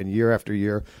week and year after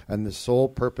year, and the sole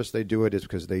purpose they do it is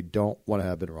because they don't want to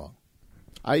have been wrong.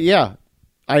 I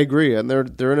agree, and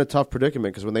they're in a tough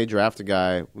predicament because when they draft a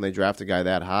guy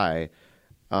that high,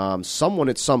 someone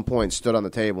at some point stood on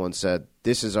the table and said,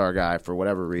 "This is our guy for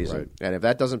whatever reason." Right. And if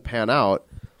that doesn't pan out,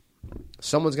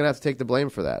 someone's going to have to take the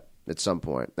blame for that at some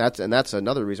point. That's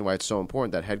another reason why it's so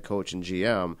important that head coach and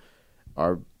GM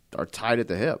are tied at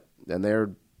the hip, and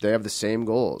they have the same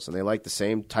goals and they like the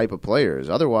same type of players.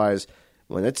 Otherwise,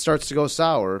 when it starts to go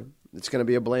sour, it's going to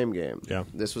be a blame game. Yeah.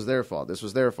 This was their fault. This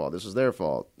was their fault. This was their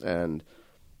fault. And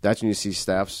that's when you see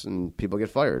staffs and people get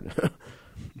fired.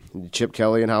 Chip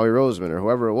Kelly and Howie Roseman or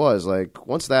whoever it was. Like,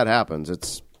 once that happens,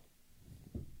 it's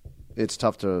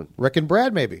tough to... Rick and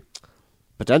Brad, maybe.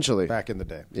 Potentially. Back in the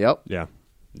day. Yep. Yeah.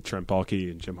 Trent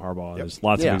Baalke and Jim Harbaugh. Yep. There's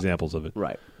lots of examples of it.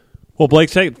 Right. Well,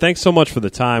 Blake, thanks so much for the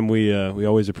time. We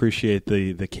always appreciate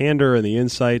the candor and the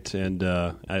insight, and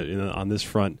on this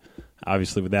front,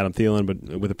 obviously with Adam Thielen,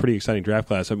 but with a pretty exciting draft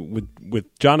class. I mean,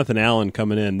 with Jonathan Allen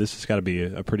coming in, this has got to be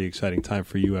a pretty exciting time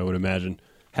for you, I would imagine,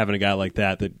 having a guy like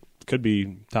that could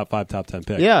be top 5, top 10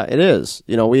 pick. Yeah, it is.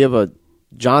 We have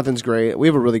Jonathan's great. We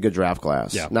have a really good draft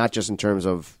class, not just in terms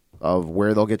of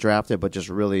where they'll get drafted, but just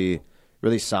really,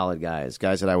 really solid guys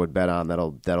that I would bet on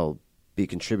that'll be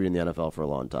contributing in the NFL for a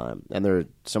long time. And they're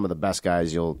some of the best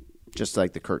guys just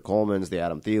like the Kurt Colemans, the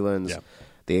Adam Thielens,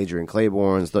 the Adrian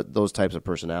Claibornes, those types of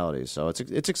personalities. So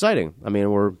it's exciting. I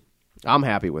mean, I'm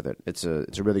happy with it. It's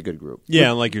a really good group. Yeah,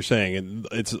 and like you're saying,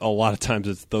 it's a lot of times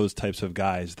it's those types of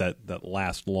guys that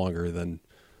last longer than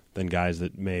guys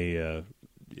that may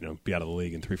be out of the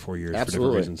league in 3-4 years for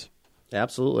different reasons.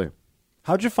 Absolutely.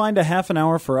 How'd you find a half an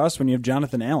hour for us when you have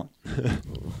Jonathan Allen?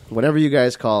 Whenever you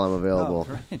guys call, I'm available.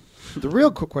 Oh, right. The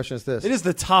real question is this: it is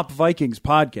the Top Vikings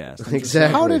podcast.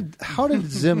 Exactly. How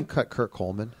did Zim cut Kurt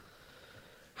Coleman?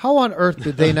 How on earth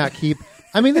did they not keep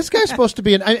I mean, this guy's supposed to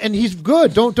be and he's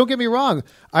good. Don't get me wrong.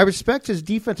 I respect his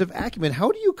defensive acumen.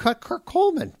 How do you cut Kirk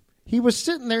Coleman? He was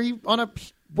sitting there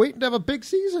waiting to have a big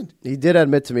season. He did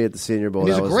admit to me at the Senior Bowl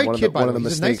He's that a was great kid, one of the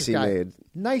He's mistakes he made.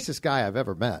 Nicest guy I've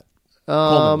ever met.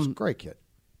 Coleman was a great kid.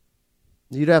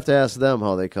 You'd have to ask them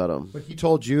how they cut him. But he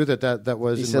told you that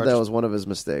was. He said that was one of his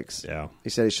mistakes. Yeah. He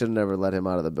said he should have never let him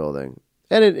out of the building.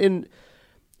 And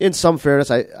in some fairness,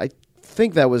 I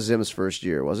think that was Zim's first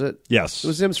year, was it? Yes. It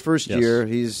was Zim's first year.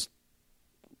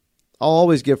 I'll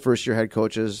always give first-year head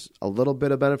coaches a little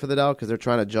bit of benefit of the doubt because they're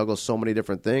trying to juggle so many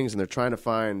different things, and they're trying to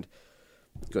find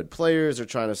good players. They're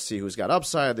trying to see who's got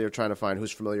upside. They're trying to find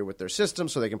who's familiar with their system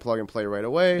so they can plug and play right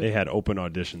away. They had open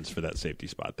auditions for that safety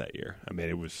spot that year. I mean,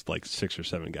 it was like 6 or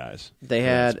 7 guys. They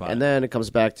had, and then it comes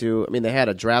back to, I mean, they had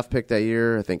a draft pick that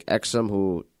year. I think Exum,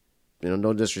 who,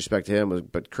 no disrespect to him,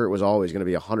 but Kurt was always going to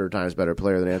be 100 times better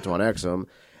player than Antoine Exum.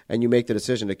 And you make the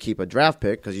decision to keep a draft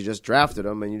pick because you just drafted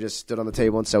him and you just stood on the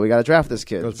table and said, we got to draft this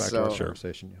kid. Goes back to our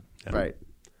conversation. Yeah. Right.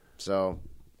 So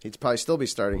he'd probably still be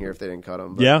starting here if they didn't cut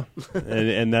him. But. Yeah,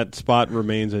 and that spot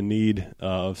remains in need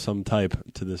of some type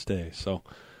to this day. So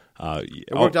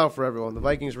it worked out for everyone. The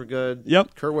Vikings were good.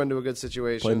 Yep. Kurt went into a good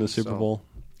situation. Played in the Super Bowl.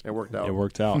 It worked out. It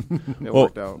worked out.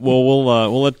 Worked out. Well,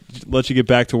 we'll let you get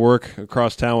back to work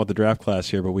across town with the draft class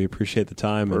here, but we appreciate the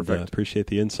time. Perfect. And appreciate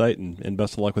the insight, and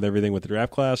best of luck with everything with the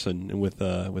draft class and with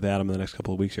Adam in the next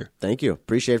couple of weeks here. Thank you.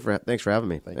 Thanks for having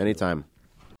me. Anytime.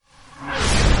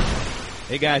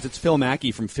 Hey guys, it's Phil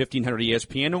Mackey from 1500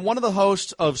 ESPN and one of the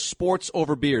hosts of Sports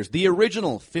Over Beers, the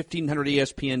original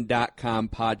 1500ESPN.com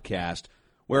podcast,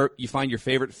 where you find your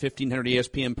favorite 1500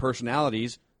 ESPN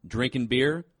personalities drinking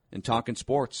beer and talking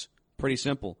sports. Pretty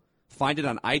simple. Find it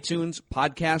on iTunes,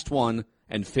 Podcast One,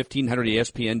 and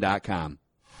 1500ESPN.com.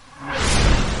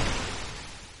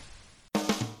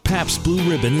 Pabst Blue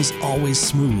Ribbon is always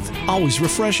smooth, always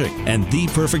refreshing, and the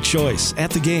perfect choice at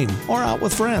the game or out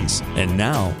with friends. And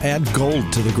now, add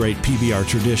gold to the great PBR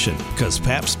tradition, because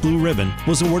Pabst Blue Ribbon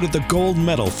was awarded the gold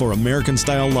medal for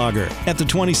American-style lager at the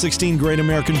 2016 Great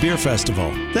American Beer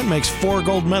Festival. That makes 4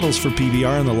 gold medals for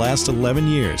PBR in the last 11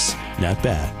 years. Not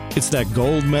bad. It's that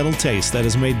gold medal taste that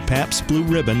has made Pabst Blue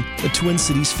Ribbon a Twin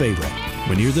Cities favorite.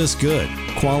 When you're this good,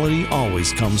 quality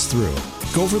always comes through.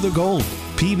 Go for the gold.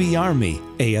 PBR me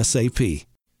ASAP.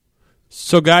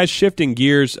 So, guys, shifting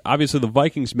gears, obviously the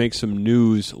Vikings make some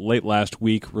news late last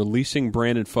week, releasing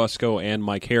Brandon Fusco and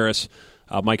Mike Harris.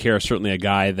 Mike Harris, certainly a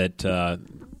guy that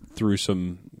through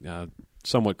some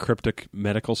somewhat cryptic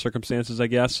medical circumstances, I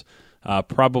guess,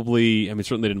 certainly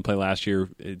didn't play last year.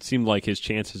 It seemed like his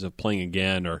chances of playing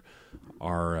again are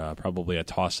probably a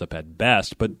toss-up at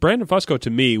best. But Brandon Fusco, to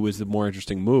me, was the more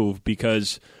interesting move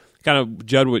because kind of,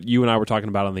 Judd, what you and I were talking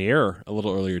about on the air a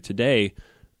little earlier today,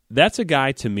 that's a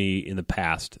guy to me in the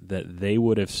past that they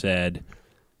would have said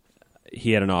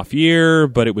he had an off year,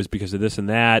 but it was because of this and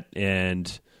that,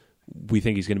 and we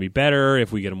think he's going to be better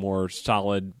if we get a more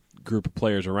solid group of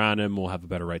players around him. We'll have a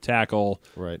better right tackle.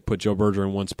 Right. Put Joe Berger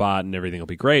in one spot, and everything will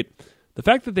be great. The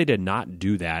fact that they did not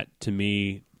do that, to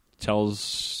me,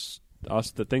 tells us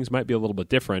that things might be a little bit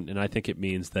different, and I think it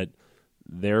means that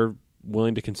they're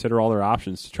willing to consider all their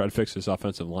options to try to fix this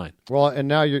offensive line. Well, and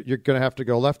now you're going to have to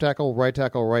go left tackle,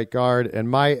 right guard, and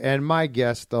my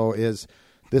guess though is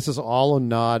this is all a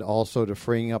nod also to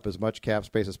freeing up as much cap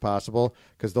space as possible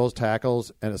because those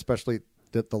tackles and especially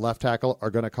the left tackle are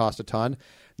going to cost a ton.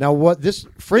 Now, what this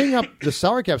freeing up the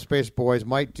salary cap space, boys,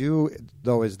 might do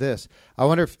though is this. I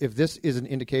wonder if this is an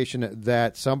indication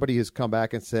that somebody has come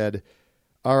back and said,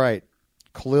 "All right,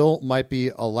 Khalil might be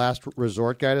a last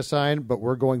resort guy to sign, but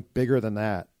we're going bigger than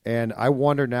that." And I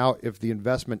wonder now if the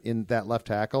investment in that left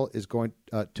tackle is going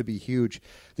to be huge.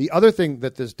 The other thing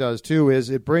that this does, too, is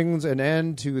it brings an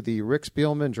end to the Rick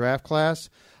Spielman draft class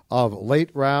of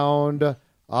late-round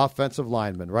offensive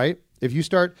linemen, right? If you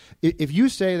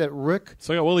say that Rick...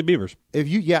 So I got Willie Beavers. If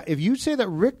you say that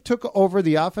Rick took over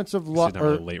the offensive line... Not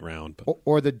really late round. But.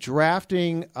 Or the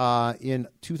drafting in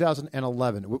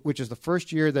 2011, which is the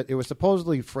first year that it was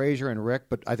supposedly Frazier and Rick,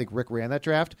 but I think Rick ran that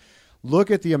draft. Look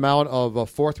at the amount of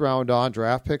fourth-round on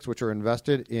draft picks which are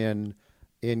invested in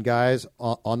guys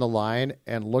on the line,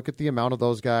 and look at the amount of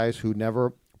those guys who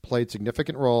never played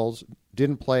significant roles,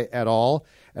 didn't play at all.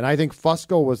 And I think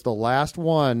Fusco was the last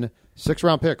one,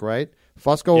 6th-round pick, right?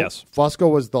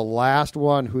 Fusco was the last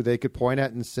one who they could point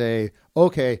at and say,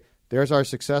 okay, there's our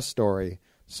success story.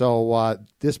 So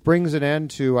this brings an end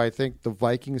to, I think, the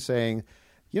Vikings saying,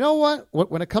 you know what?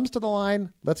 When it comes to the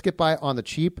line, let's get by on the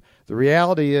cheap. The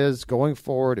reality is, going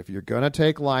forward, if you're going to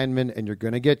take linemen and you're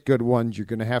going to get good ones, you're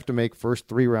going to have to make first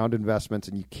 3-round investments,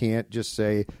 and you can't just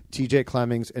say TJ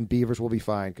Clemmings and Beavers will be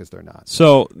fine, because they're not.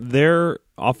 So their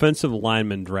offensive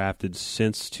linemen drafted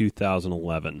since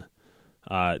 2011.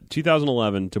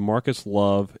 2011, DeMarcus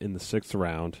Love in the 6th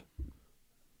round.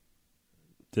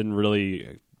 Didn't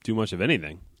really do much of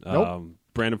anything. Nope.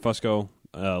 Brandon Fusco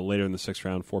later in the 6th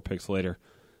round, 4 picks later.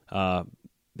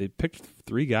 They picked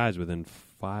 3 guys within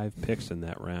 5 picks in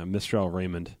that round. Mistral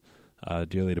Raymond,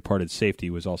 dearly departed safety,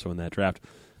 was also in that draft.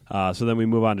 So then we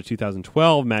move on to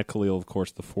 2012. Matt Khalil, of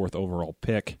course, the 4th overall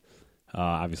pick.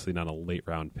 Obviously not a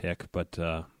late-round pick, but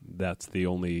that's the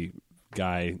only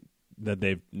guy that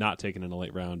they've not taken in a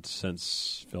late round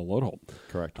since Phil Lodeholt.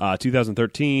 Correct.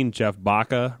 2013, Jeff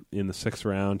Baca in the 6th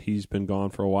round. He's been gone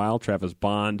for a while. Travis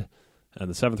Bond in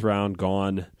the 7th round,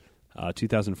 gone.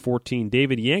 2014,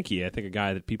 David Yankee, I think a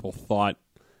guy that people thought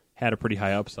had a pretty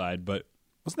high upside, but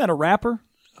wasn't that a rapper?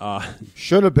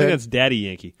 Should have I think been. that's Daddy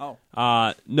Yankee. Oh.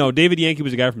 No, David Yankee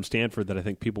was a guy from Stanford that I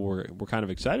think people were kind of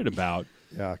excited about.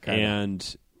 Yeah, kind of.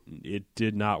 And it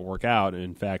did not work out.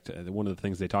 In fact, one of the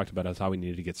things they talked about is how we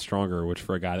needed to get stronger, which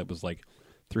for a guy that was like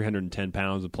 310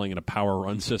 pounds and playing in a power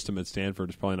run system at Stanford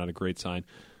is probably not a great sign.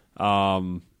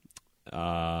 Then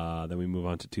we move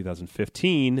on to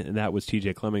 2015, and that was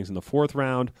TJ Clemmings in the 4th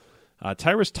round.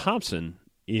 Tyrus Thompson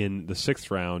in the 6th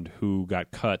round, who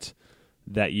got cut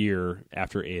that year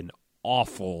after an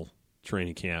awful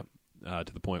training camp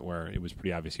to the point where it was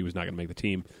pretty obvious he was not going to make the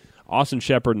team. Austin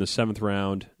Shepard in the 7th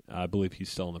round. I believe he's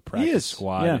still in the practice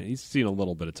squad. Yeah. He's seen a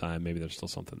little bit of time. Maybe there's still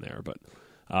something there. But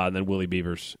and then Willie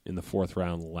Beavers in the 4th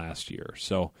round last year.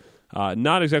 So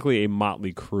not exactly a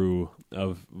motley crew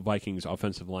of Vikings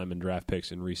offensive lineman draft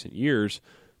picks in recent years,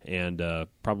 and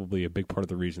probably a big part of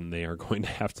the reason they are going to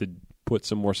have to put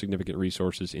some more significant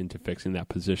resources into fixing that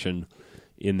position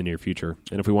in the near future.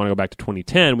 And if we want to go back to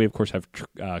 2010, we, of course, have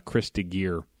Chris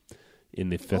DeGear in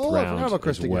the 5th round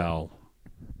Chris as DeGear. well.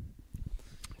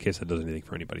 In case that does anything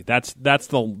for anybody. That's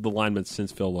the lineman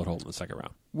since Phil Lodeholt in the 2nd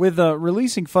round. With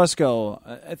releasing Fusco,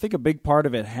 I think a big part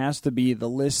of it has to be the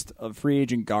list of free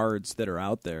agent guards that are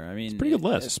out there. I mean, it's a pretty good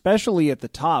list. Especially at the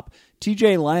top.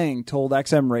 TJ Lang told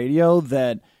XM Radio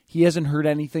that he hasn't heard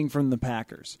anything from the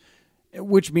Packers,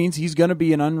 which means he's going to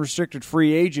be an unrestricted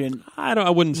free agent. I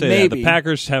wouldn't say Maybe. that. The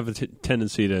Packers have a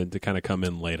tendency to kind of come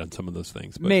in late on some of those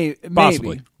things. But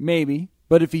Possibly. Maybe.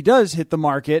 But if he does hit the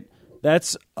market,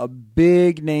 that's a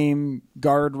big name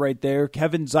guard right there.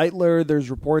 Kevin Zeitler,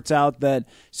 there's reports out that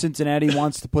Cincinnati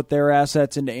wants to put their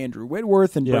assets into Andrew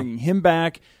Whitworth and bringing him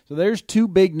back. So there's 2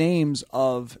 big names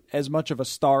of as much of a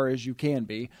star as you can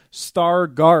be, star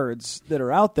guards that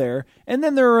are out there. And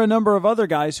then there are a number of other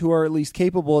guys who are at least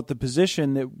capable at the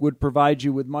position that would provide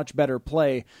you with much better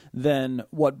play than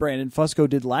what Brandon Fusco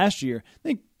did last year. I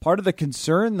think part of the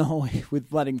concern, though,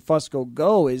 with letting Fusco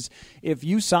go is if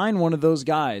you sign one of those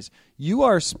guys, you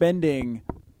are spending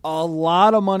a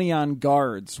lot of money on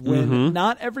guards when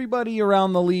not everybody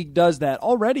around the league does that.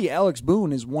 Already, Alex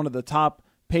Boone is one of the top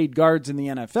paid guards in the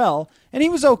NFL, and he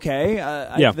was okay.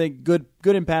 I think good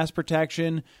in pass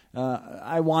protection.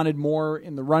 I wanted more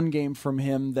in the run game from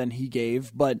him than he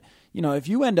gave, but if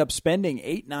you end up spending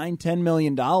 $8, $9, $10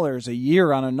 million a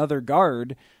year on another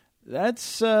guard,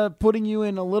 that's putting you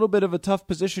in a little bit of a tough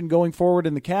position going forward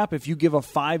in the cap if you give a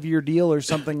 5-year deal or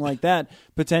something like that,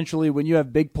 potentially when you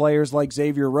have big players like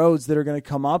Xavier Rhodes that are going to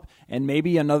come up and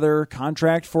maybe another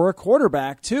contract for a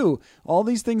quarterback too. All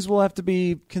these things will have to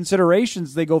be considerations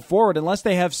as they go forward unless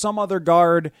they have some other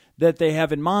guard that they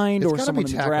have in mind or someone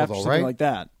in the draft or something like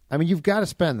that. I mean, you've got to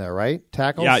spend there, right?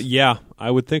 Tackles? Yeah,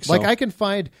 I would think so. Like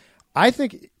I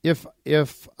think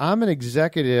if I'm an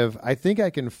executive, I think I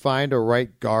can find a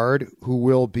right guard who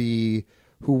won't be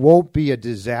a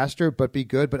disaster but be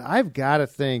good. But I've got to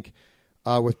think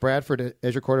with Bradford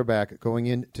as your quarterback going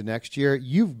into next year,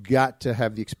 you've got to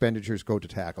have the expenditures go to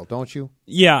tackle, don't you?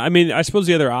 Yeah, I mean, I suppose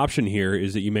the other option here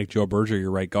is that you make Joe Berger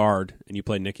your right guard and you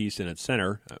play Nick Easton at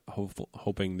center,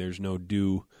 hoping there's no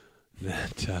due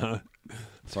that.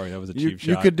 Sorry, that was a cheap shot.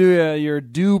 You could do your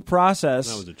due process.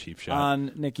 That was a cheap shot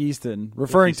on Nick Easton,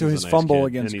 referring to his fumble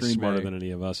against Green Bay. He's smarter than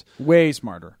any of us. Way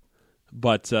smarter.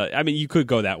 But I mean, you could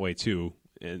go that way too,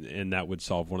 and that would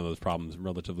solve one of those problems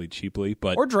relatively cheaply.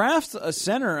 But or draft a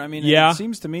center. I mean, it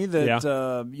seems to me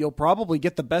that you'll probably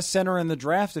get the best center in the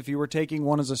draft if you were taking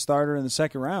one as a starter in the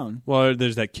 2nd round. Well,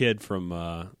 there's that kid from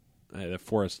the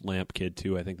Forrest Lamp kid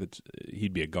too. I think that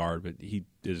he'd be a guard, but he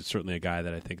is certainly a guy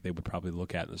that I think they would probably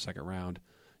look at in the 2nd round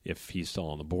if he's still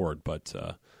on the board. But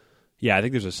Yeah, I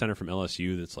think there's a center from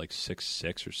LSU that's like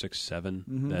 6'6" or 6'7".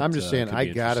 Mm-hmm. I'm just saying,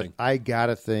 I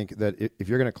gotta think that if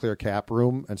you're going to clear cap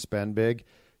room and spend big,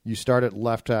 you start at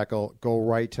left tackle, go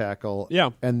right tackle,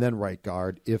 and then right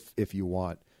guard if you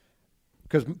want.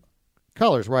 Because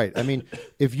Color's right. I mean,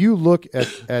 if you look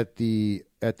at the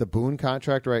Boone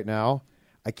contract right now,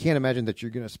 I can't imagine that you're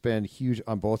going to spend huge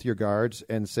on both your guards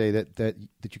and say that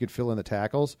you could fill in the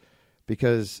tackles,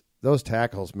 because those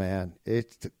tackles, man,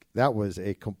 that was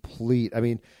a complete. I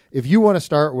mean, if you want to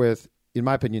start with, in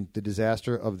my opinion, the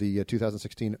disaster of the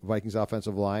 2016 Vikings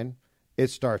offensive line, it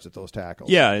starts at those tackles.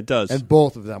 Yeah, it does. And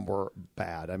both of them were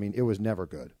bad. I mean, it was never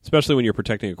good. Especially when you're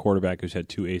protecting a quarterback who's had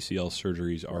 2 ACL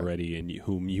surgeries already and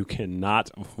whom you cannot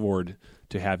afford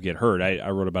to have get hurt. I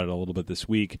wrote about it a little bit this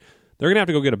week. They're going to have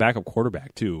to go get a backup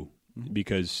quarterback, too,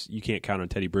 because you can't count on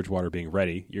Teddy Bridgewater being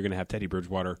ready. You're going to have Teddy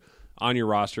Bridgewater on your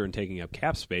roster and taking up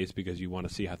cap space because you want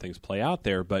to see how things play out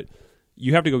there, but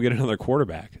you have to go get another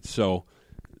quarterback. So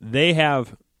they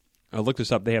have, I looked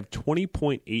this up, they have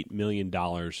 $20.8 million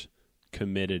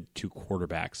committed to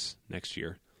quarterbacks next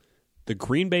year. The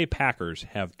Green Bay Packers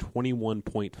have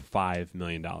 $21.5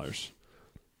 million.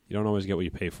 You don't always get what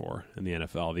you pay for in the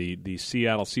NFL. The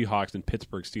Seattle Seahawks and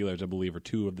Pittsburgh Steelers, I believe, are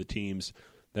two of the teams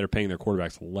that are paying their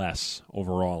quarterbacks less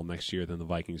overall next year than the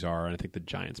Vikings are, and I think the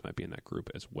Giants might be in that group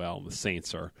as well. The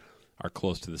Saints are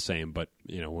close to the same, but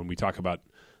when we talk about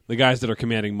the guys that are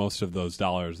commanding most of those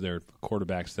dollars, they're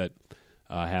quarterbacks that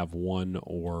have one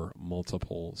or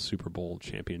multiple Super Bowl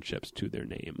championships to their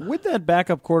name. With that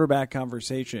backup quarterback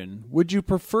conversation, would you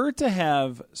prefer to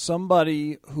have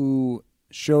somebody who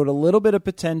showed a little bit of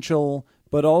potential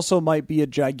but also might be a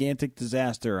gigantic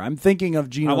disaster? I'm thinking of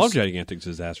Geno. I love gigantic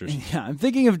disasters. Yeah, I'm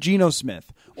thinking of Geno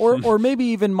Smith, or maybe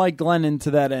even Mike Glennon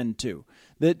to that end too.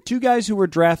 The two guys who were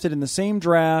drafted in the same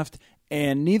draft,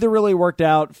 and neither really worked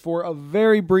out. For a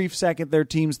very brief second, their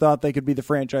teams thought they could be the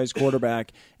franchise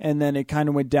quarterback, and then it kind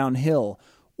of went downhill.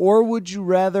 Or would you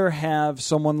rather have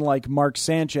someone like Mark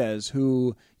Sanchez,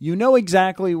 who you know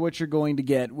exactly what you're going to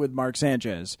get with Mark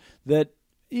Sanchez, that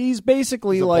he's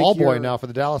basically he's a like ball boy now for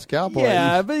the Dallas Cowboys.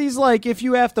 Yeah, but he's like, if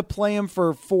you have to play him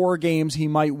for 4 games, he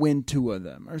might win 2 of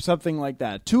them or something like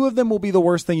that. 2 of them will be the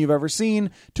worst thing you've ever seen.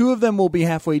 2 of them will be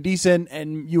halfway decent,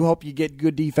 and you hope you get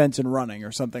good defense and running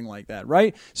or something like that,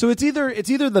 right? So it's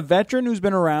either the veteran who's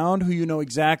been around, who you know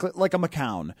exactly, like a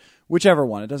McCown, whichever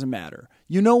one, it doesn't matter.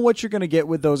 You know what you're going to get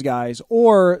with those guys,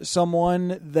 or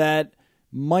someone that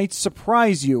might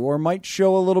surprise you or might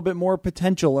show a little bit more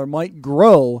potential or might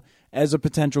grow as a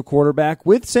potential quarterback,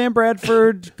 with Sam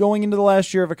Bradford going into the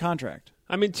last year of a contract.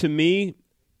 I mean, to me,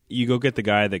 you go get the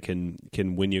guy that can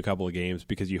win you a couple of games,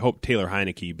 because you hope Taylor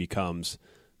Heineke becomes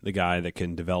the guy that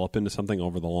can develop into something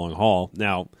over the long haul.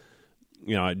 Now,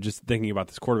 just thinking about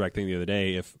this quarterback thing the other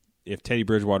day, if Teddy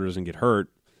Bridgewater doesn't get hurt,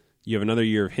 you have another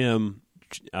year of him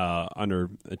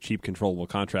under a cheap, controllable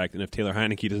contract, and if Taylor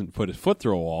Heineke doesn't put his foot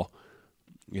through a wall,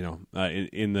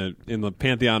 in the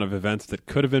pantheon of events that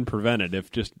could have been prevented, if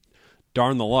just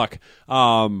darn the luck,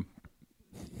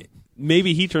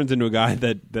 maybe he turns into a guy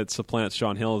that supplants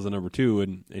Shaun Hill as the number 2,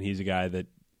 and he's a guy that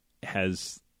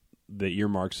has the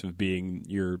earmarks of being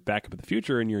your backup of the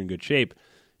future, and you're in good shape.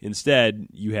 Instead,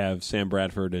 you have Sam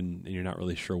Bradford, and you're not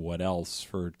really sure what else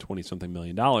for $20-something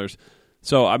million.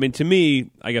 So, I mean, to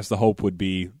me, I guess the hope would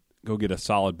be go get a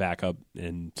solid backup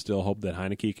and still hope that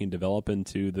Heineke can develop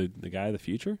into the guy of the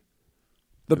future.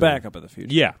 The backup of the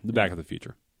future. Yeah, the backup of the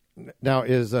future. Now,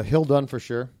 is Hill done for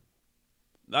sure?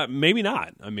 Maybe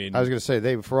not. I mean, I was going to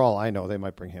say, for all I know, they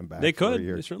might bring him back. They could. For a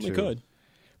year They certainly too. could.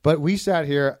 But we sat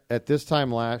here at this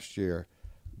time last year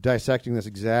dissecting this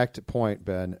exact point,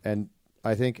 Ben, and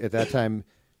I think at that time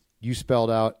you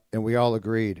spelled out, and we all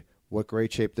agreed, what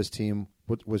great shape this team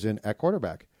was in at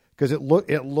quarterback. Because it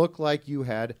looked like you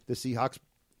had the Seahawks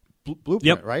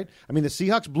blueprint, right? I mean, the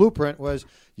Seahawks blueprint was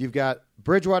you've got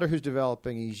Bridgewater who's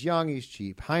developing. He's young, he's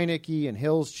cheap. Heineke and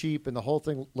Hill's cheap, and the whole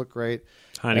thing looked great.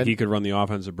 Heineke could run the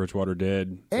offense that Bridgewater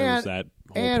did.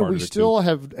 And we still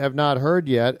have not heard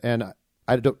yet, and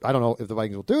I don't know if the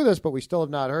Vikings will do this, but we still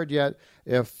have not heard yet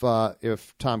if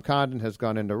Tom Condon has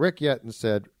gone into Rick yet and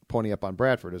said pony up on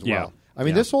Bradford as well. I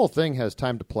mean, this whole thing has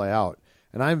time to play out,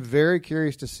 and I'm very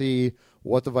curious to see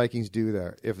what the Vikings do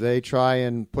there. If they try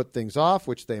and put things off,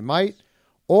 which they might,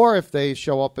 or if they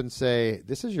show up and say,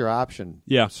 this is your option,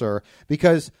 sir.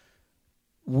 Because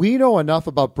we know enough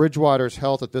about Bridgewater's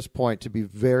health at this point to be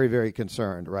very, very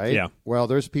concerned, right? Yeah. Well,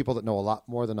 there's people that know a lot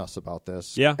more than us about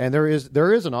this. Yeah. And there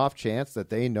is an off chance that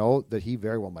they know that he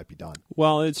very well might be done.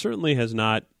 Well, it certainly has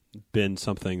not been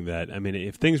something that, I mean,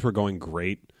 if things were going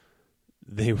great,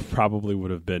 they probably would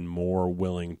have been more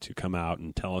willing to come out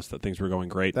and tell us that things were going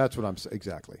great. That's what I'm saying.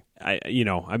 Exactly.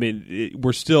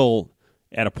 We're still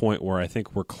at a point where I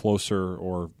think we're closer,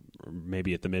 or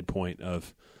maybe at the midpoint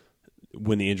of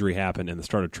when the injury happened and the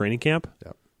start of training camp.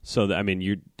 Yep. So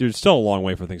there's still a long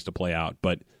way for things to play out.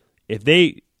 But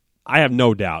I have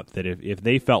no doubt that if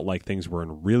they felt like things were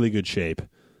in really good shape,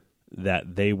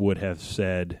 that they would have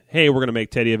said, "Hey, we're going to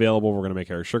make Teddy available. We're going to make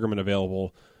Eric Sugarman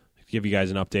available. Give you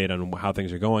guys an update on how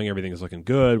things are going. Everything is looking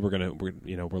good.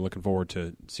 We're looking forward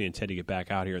to seeing Teddy get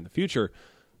back out here in the future."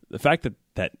 The fact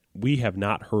that we have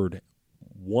not heard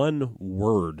one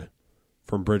word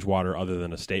from Bridgewater other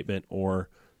than a statement or,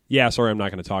 "Yeah, sorry, I'm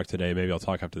not going to talk today. Maybe I'll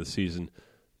talk after the season,"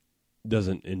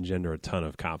 doesn't engender a ton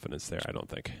of confidence there, I don't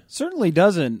think. Certainly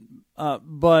doesn't.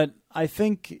 But I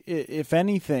think, if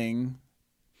anything,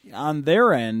 on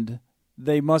their end,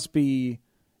 they must be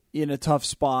in a tough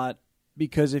spot,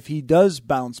 because if he does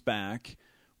bounce back,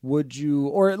 would you,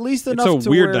 or at least enough to It's a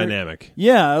weird dynamic.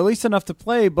 Yeah, at least enough to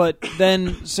play, but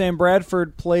then Sam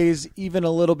Bradford plays even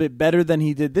a little bit better than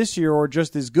he did this year, or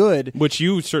just as good. Which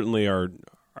you certainly are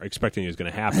expecting is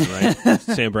going to happen, right?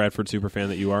 Sam Bradford superfan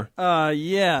that you are?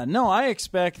 Yeah. No, I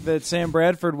expect that Sam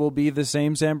Bradford will be the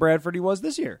same Sam Bradford he was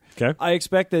this year. Okay. I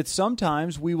expect that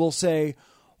sometimes we will say,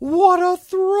 "What a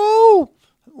throw!"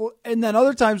 And then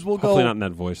other times we'll Hopefully go, not in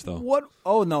that voice, though. "What?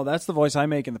 Oh, no, that's the voice I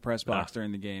make in the press box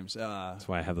during the games." That's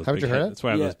why I have those. Haven't you heard it? That's why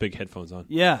I have those big headphones on.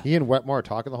 Yeah. He and Wetmore are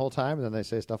talking the whole time, and then they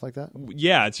say stuff like that?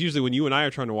 Yeah, it's usually when you and I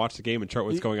are trying to watch the game and chart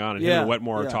what's going on, and him and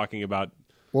Wetmore are talking about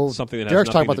something that has Derek's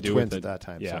nothing talking about to the do Twins with it. at that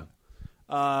time. Yeah.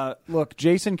 So. Look,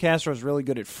 Jason Castro is really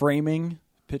good at framing,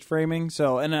 pitch framing.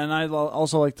 So, and I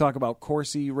also like to talk about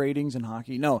Corsi ratings in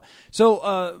hockey. No.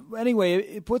 So, anyway,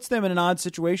 it puts them in an odd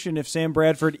situation if Sam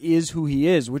Bradford is who he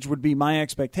is, which would be my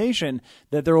expectation,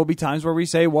 that there will be times where we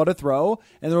say, "What a throw,"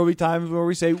 and there will be times where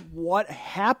we say, "What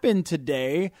happened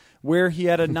today?" where he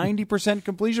had a 90%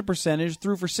 completion percentage,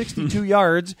 threw for 62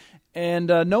 yards, and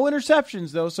no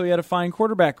interceptions, though, so he had a fine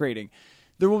quarterback rating.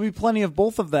 There will be plenty of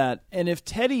both of that. And if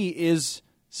Teddy is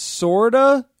sort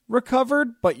of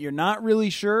recovered, but you're not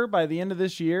really sure by the end of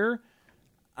this year,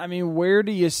 I mean, where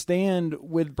do you stand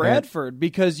with Bradford?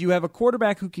 Because you have a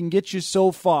quarterback who can get you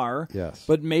so far, yes,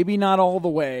 but maybe not all the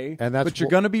way, but you're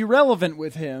going to be relevant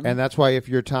with him. And that's why if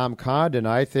you're Tom Condon,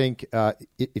 I think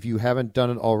if you haven't done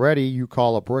it already, you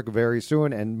call up Rick very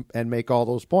soon and make all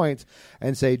those points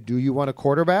and say, "Do you want a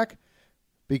quarterback?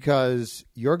 Because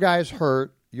your guy's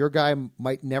hurt. Your guy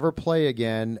might never play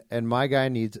again, and my guy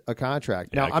needs a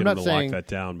contract." Yeah, now, I'm not saying lock that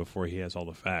down before he has all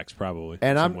the facts, probably.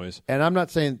 And in some ways. I'm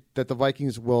not saying that the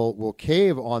Vikings will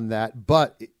cave on that,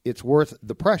 but it's worth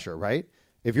the pressure, right?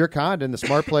 If you're Condon, the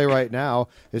smart play right now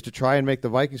is to try and make the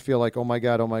Vikings feel like, oh my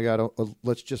God,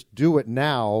 let's just do it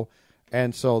now.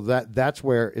 And so that's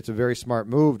where it's a very smart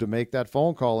move to make that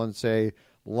phone call and say,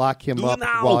 lock him up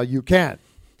while you can.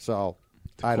 So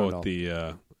I don't know.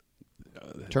 The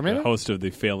Terminator? The host of the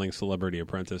failing Celebrity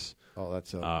Apprentice. Oh,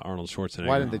 that's Arnold Schwarzenegger.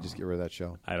 Why didn't they just get rid of that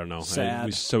show? I don't know.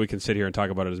 Sad. So we can sit here and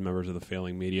talk about it as members of the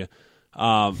failing media.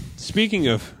 Speaking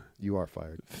of you are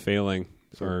fired. Failing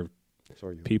or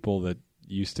people that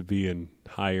used to be in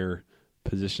higher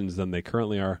positions than they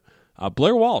currently are,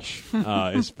 Blair Walsh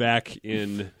is back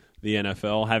in the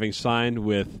NFL, having signed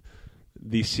with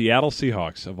the Seattle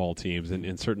Seahawks of all teams,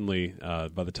 and certainly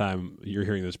by the time you're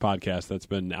hearing this podcast, that's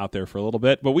been out there for a little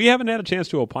bit. But we haven't had a chance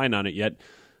to opine on it yet,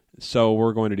 so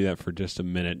we're going to do that for just a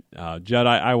minute. Judd,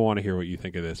 I want to hear what you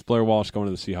think of this. Blair Walsh going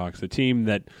to the Seahawks, the team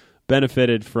that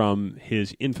benefited from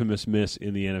his infamous miss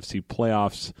in the NFC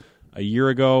playoffs a year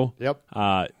ago. Yep.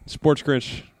 Sports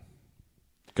Grinch,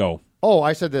 go. Oh,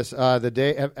 I said this the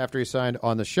day after he signed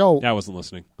on the show. Yeah, I wasn't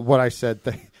listening. What I said,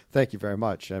 thank you very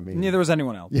much. I mean, neither was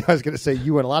anyone else. Yeah, I was going to say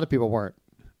you and a lot of people weren't,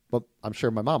 but I'm sure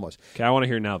my mom was. Okay, I want to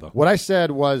hear now, though. What I said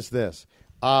was this.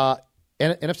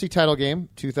 NFC title game,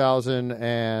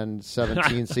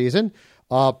 2017 season.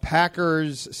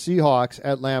 Packers, Seahawks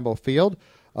at Lambeau Field.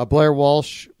 Blair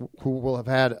Walsh, who will have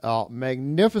had a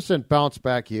magnificent bounce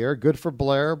back year. Good for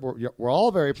Blair. We're all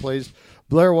very pleased.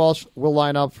 Blair Walsh will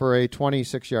line up for a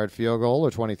 26-yard field goal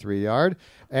or 23-yard.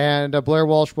 And Blair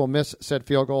Walsh will miss said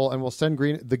field goal and will send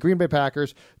the Green Bay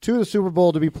Packers to the Super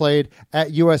Bowl to be played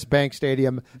at U.S. Bank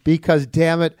Stadium because,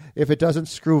 damn it, if it doesn't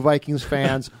screw Vikings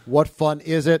fans, what fun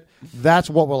is it? That's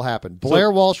what will happen. Blair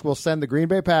Walsh will send the Green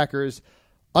Bay Packers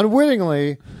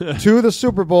unwittingly to the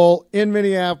Super Bowl in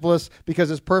Minneapolis because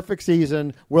his perfect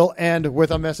season will end with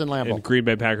a miss in Lambeau. And Green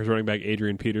Bay Packers running back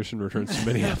Adrian Peterson returns to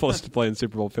Minneapolis to play in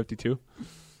Super Bowl 52.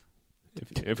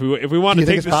 If we want to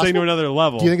take this thing to another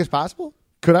level. Do you think it's possible?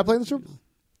 Could I play in the Super Bowl?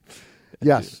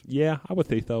 Yes. Yeah, I would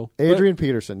think so. Adrian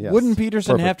Peterson, yes. Wouldn't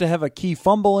Peterson Perfect. have to have a key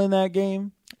fumble in that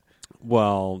game?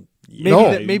 Well,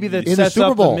 Maybe that in the sets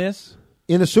Super up Bowl. the miss?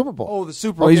 In the Super Bowl. Oh, the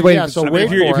Super Bowl. He's Okay, waiting yeah, for so the wait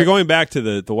if you're for it. going back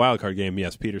to the wild card game,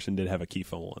 yes, Peterson did have a key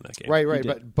fumble in that game.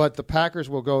 Right. But the Packers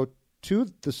will go to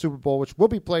the Super Bowl, which will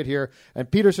be played here,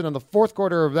 and Peterson in the fourth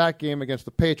quarter of that game against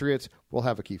the Patriots will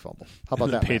have a key fumble. How about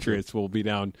the that? Patriots will be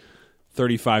down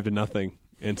 35-0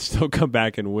 and still come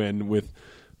back and win with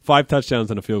 5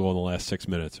 touchdowns and a field goal in the last 6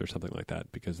 minutes or something like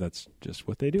that, because that's just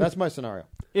what they do. That's my scenario.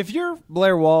 If you're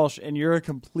Blair Walsh and you're a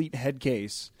complete head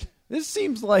case, this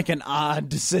seems like an odd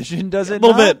decision, does it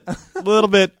not? A little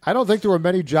bit. I don't think there were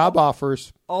many job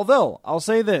offers. Although, I'll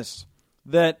say this,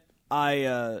 that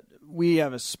we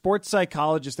have a sports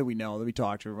psychologist that we know, that we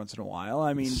talk to every once in a while.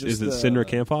 I mean, just Is it Cinder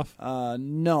Kamphoff?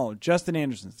 No, Justin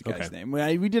Anderson's the guy's name.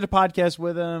 We did a podcast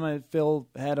with him. Phil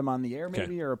had him on the air,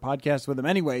 maybe, or a podcast with him.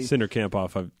 Anyway, Cinder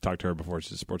Kamphoff, I've talked to her before.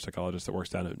 She's a sports psychologist that works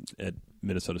down at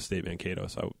Minnesota State Mankato,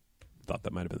 so I thought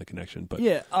that might have been the connection. But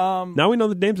yeah, now we know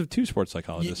the names of 2 sports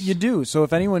psychologists. You do. So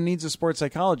if anyone needs a sports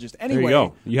psychologist, anyway, there you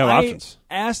go. You have options.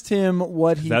 Asked him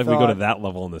what he thought. We go to that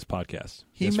level in this podcast.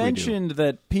 He Yes, mentioned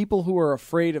that people who are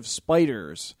afraid of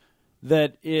spiders,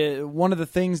 that one of the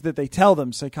things that they tell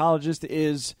them, psychologists,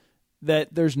 is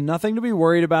that there's nothing to be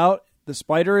worried about. The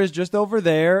spider is just over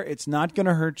there. It's not going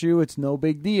to hurt you. It's no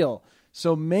big deal.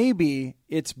 So maybe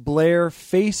it's Blair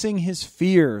facing his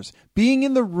fears. Being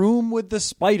in the room with the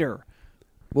spider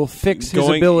will fix his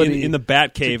ability. in the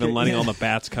bat cave and letting all the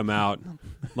bats come out,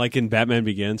 like in Batman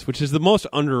Begins, which is the most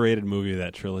underrated movie of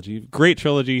that trilogy. Great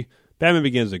trilogy. Batman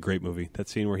Begins is a great movie. That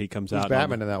scene where he comes out. Who's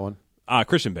Batman in that one?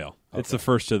 Christian Bale. Okay. It's the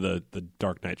first of the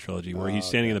Dark Knight trilogy, where he's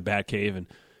standing in the bat cave and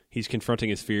he's confronting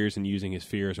his fears and using his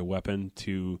fear as a weapon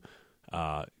to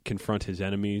confront his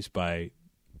enemies by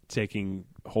taking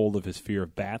hold of his fear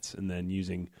of bats and then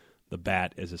using the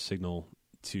bat as a signal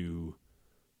to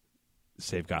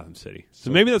save Gotham City.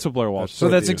 So maybe that's what Blair Walsh. So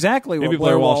that's exactly maybe what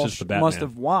Blair Walsh is the Batman. must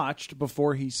have watched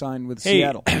before he signed with Hey,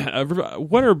 Seattle.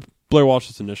 What are Blair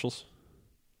Walsh's initials?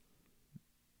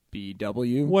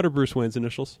 BW. What are Bruce Wayne's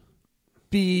initials?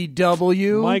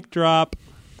 BW. Mic drop.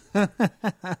 You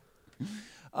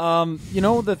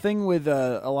know, the thing with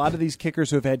a lot of these kickers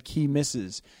who have had key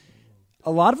misses, a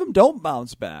lot of them don't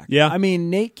bounce back. Yeah. I mean,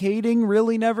 Nate Kading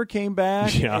really never came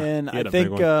back. Yeah, and he had I a big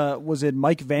think, one. was it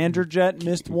Mike Vanderjet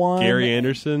missed one? Gary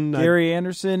Anderson.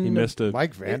 He missed a.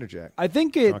 Mike Vanderjack. I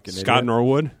think Scott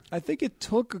Norwood. I think it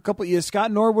took a couple years. Scott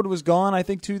Norwood was gone, I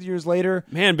think, 2 years later.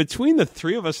 Man, between the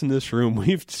 3 of us in this room,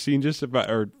 we've seen just about,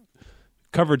 or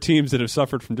covered teams that have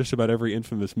suffered from just about every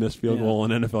infamous missed field goal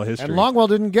in NFL history. And Longwell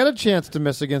didn't get a chance to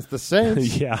miss against the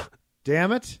Saints. Yeah.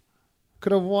 Damn it.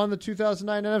 Could have won the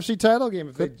 2009 NFC title game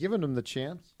if they'd given him the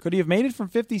chance. Could he have made it from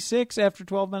 56 after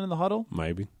 12 men in the huddle?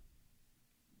 Maybe.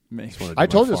 I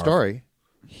told you the story.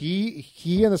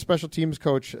 He and the special teams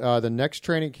coach, the next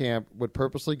training camp, would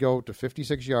purposely go to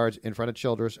 56 yards in front of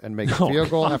Childress and make field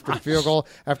goal after field goal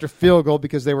after field goal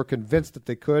because they were convinced that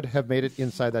they could have made it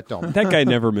inside that dome. That guy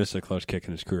never missed a clutch kick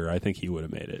in his career. I think he would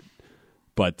have made it.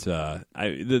 But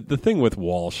the thing with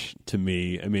Walsh, to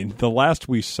me, I mean, the last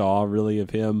we saw really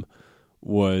of him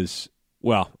was,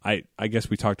 well, I guess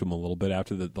we talked to him a little bit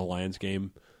after the Lions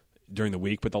game during the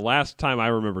week, but the last time I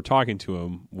remember talking to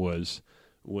him was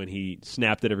when he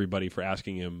snapped at everybody for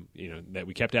asking him, that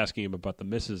we kept asking him about the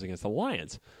misses against the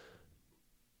Lions.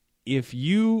 If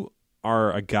you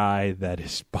are a guy that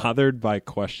is bothered by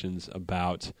questions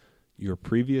about your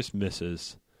previous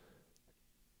misses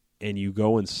and you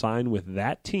go and sign with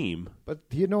that team... But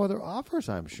he had no other offers,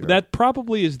 I'm sure. That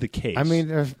probably is the case. I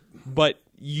mean... But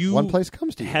you one place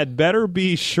comes to you. Had better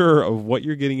be sure of what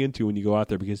you're getting into when you go out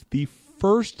there, because the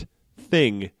first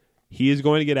thing he is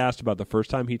going to get asked about the first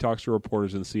time he talks to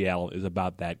reporters in Seattle is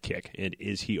about that kick. And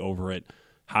is he over it?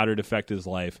 How did it affect his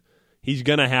life? He's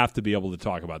going to have to be able to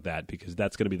talk about that, because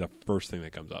that's going to be the first thing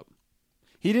that comes up.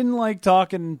 He didn't like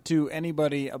talking to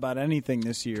anybody about anything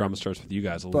this year. Drama starts with you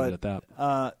guys. I'll leave it at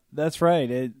that. That's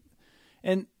right.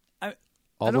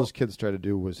 All those kids tried to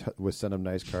do was send him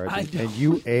nice cards, and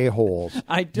you a-holes.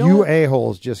 You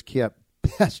a-holes just kept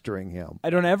pestering him. I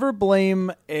don't ever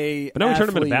blame a. But now we turned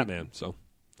him into Batman, so.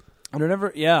 I don't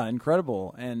ever. Yeah,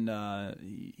 incredible, and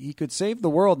he could save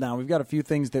the world. Now we've got a few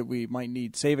things that we might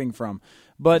need saving from,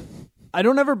 but I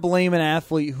don't ever blame an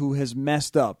athlete who has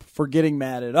messed up for getting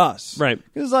mad at us. Right?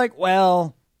 It's like,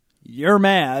 well, you're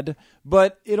mad.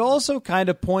 But it also kind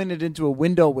of pointed into a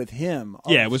window with him.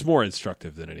 Yeah, it was more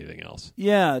instructive than anything else.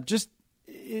 Yeah, just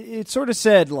it sort of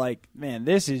said, like, man,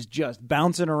 this is just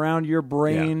bouncing around your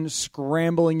brain,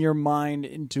 scrambling your mind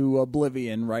into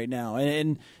oblivion right now.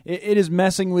 And it is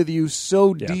messing with you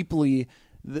so deeply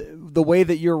the way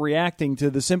that you're reacting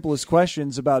to the simplest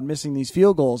questions about missing these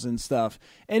field goals and stuff.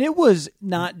 And it was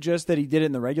not just that he did it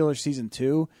in the regular season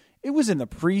too. It was in the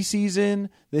preseason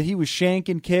that he was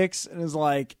shanking kicks, and it was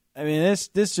like, I mean, this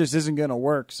just isn't going to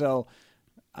work. So,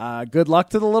 good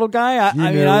luck to the little guy.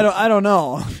 I don't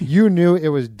know. You knew it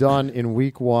was done in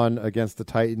week 1 against the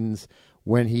Titans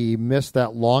when he missed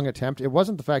that long attempt. It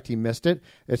wasn't the fact he missed it.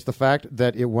 It's the fact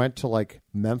that it went to, like,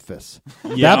 Memphis.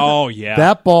 Yeah.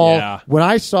 That ball, yeah. When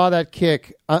I saw that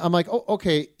kick, I'm like, oh,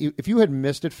 okay, if you had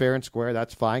missed it fair and square,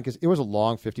 that's fine, because it was a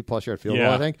long 50-plus yard field goal,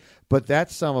 I think. But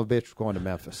that son of a bitch was going to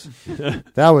Memphis.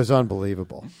 That was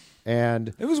unbelievable.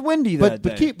 And it was windy that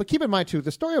day. But keep in mind, too,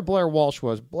 the story of Blair Walsh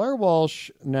was Blair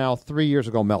Walsh now 3 years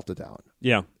ago melted down.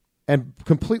 Yeah. And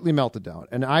completely melted down.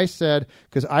 And I said,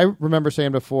 because I remember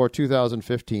saying before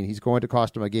 2015, he's going to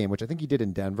cost him a game, which I think he did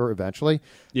in Denver eventually.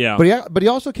 Yeah. But he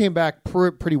also came back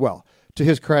pretty well, to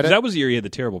his credit. That was the year he had the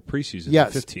terrible preseason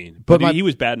in 15. But he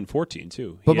was bad in 14,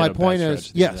 too. But my point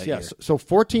is, yes. So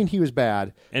 14, he was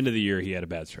bad. End of the year, he had a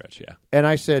bad stretch, yeah. And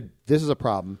I said, this is a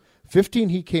problem. 15,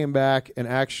 he came back and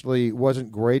actually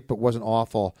wasn't great, but wasn't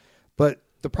awful. But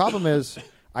the problem is,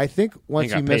 I think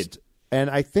once he missed... And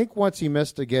I think once he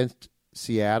missed against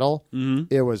Seattle,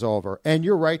 it was over. And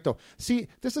you're right, though. See,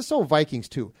 this is so Vikings,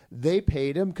 too. They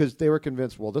paid him because they were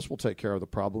convinced, well, this will take care of the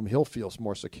problem. He'll feel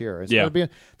more secure.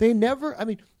 They never, I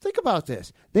mean, think about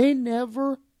this. They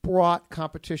never brought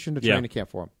competition to training camp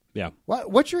for him. Yeah.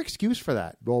 What's your excuse for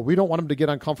that? Well, we don't want him to get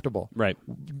uncomfortable. Right.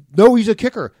 No, he's a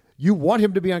kicker. You want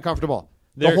him to be uncomfortable.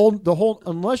 The whole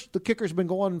unless the kicker's been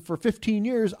going for 15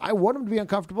 years, I want him to be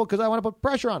uncomfortable because I want to put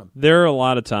pressure on him. There are a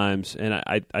lot of times, and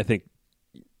I think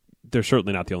they're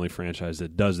certainly not the only franchise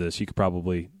that does this. You could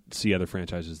probably see other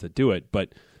franchises that do it,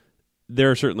 but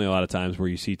there are certainly a lot of times where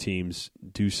you see teams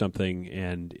do something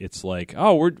and it's like,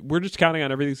 oh, we're just counting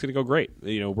on everything's going to go great.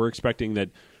 You know, we're expecting that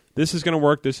this is going to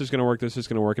work, this is going to work, this is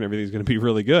going to work, and everything's going to be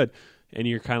really good. And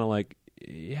you're kind of like,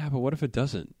 yeah, but what if it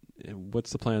doesn't? What's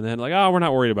the plan then? Like, oh, we're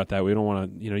not worried about that. We don't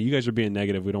want to, you guys are being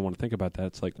negative. We don't want to think about that.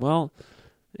 It's like, well,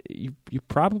 you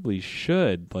probably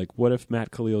should. Like, what if Matt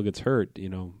Khalil gets hurt? You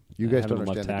guys don't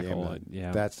understand the game.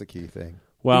 Yeah. That's the key thing.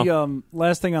 Well, the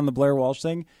last thing on the Blair Walsh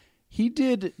thing, he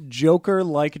did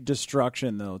Joker-like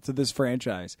destruction, though, to this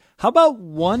franchise. How about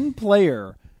one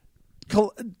player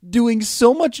doing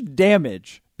so much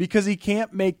damage because he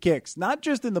can't make kicks, not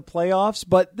just in the playoffs,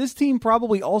 but this team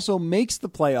probably also makes the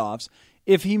playoffs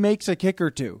if he makes a kick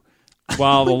or two.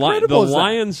 Well, the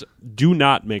Lions do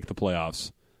not make the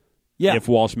playoffs if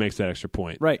Walsh makes that extra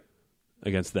point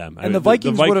against them. And the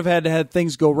Vikings would have had to have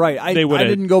things go right. I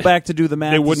didn't go back to do the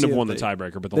math. They wouldn't have won the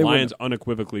tiebreaker, but the Lions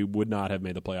unequivocally would not have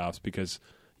made the playoffs because,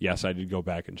 yes, I did go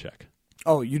back and check.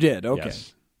 Oh, you did? Okay.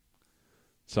 Yes.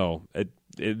 So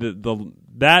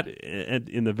that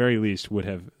in the very least would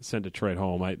have sent Detroit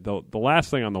home. The last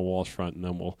thing on the Walsh front, and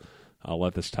then we'll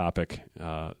let this topic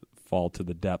fall to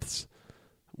the depths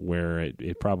where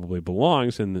it probably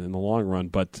belongs in the long run.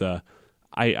 But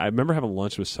I remember having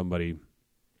lunch with somebody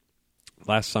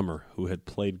last summer who had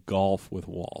played golf with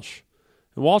Walsh.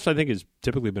 And Walsh, I think, has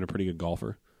typically been a pretty good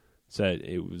golfer. Said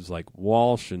it was like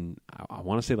Walsh and I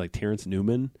want to say like Terrence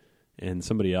Newman and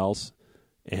somebody else.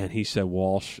 And he said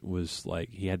Walsh was like,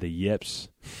 he had the yips,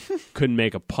 couldn't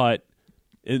make a putt.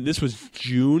 And this was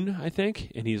June, I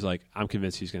think. And he's like, I'm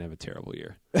convinced he's going to have a terrible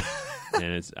year.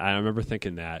 And I remember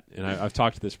thinking that. And I've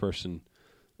talked to this person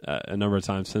a number of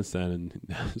times since then.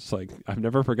 And it's like, I've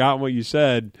never forgotten what you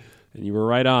said. And you were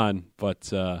right on.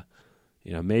 But,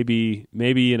 maybe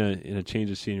in a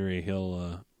change of scenery,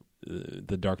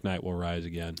 the Dark Knight will rise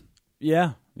again.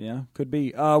 Yeah, could be.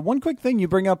 One quick thing, you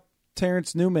bring up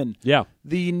Terrence Newman. Yeah.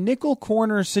 The nickel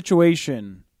corner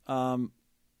situation. I'm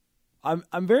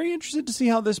very interested to see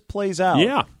how this plays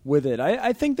out with it.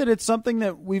 I think that it's something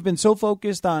that we've been so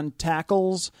focused on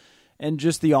tackles and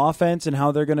just the offense and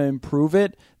how they're going to improve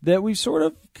it that we've sort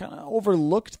of kind of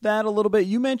overlooked that a little bit.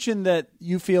 You mentioned that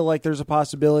you feel like there's a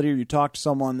possibility, or you talked to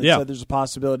someone that said there's a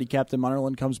possibility Captain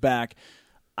Munnerlyn comes back.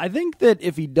 I think that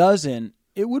if he doesn't,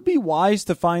 it would be wise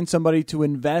to find somebody to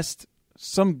invest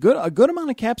a good amount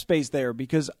of cap space there,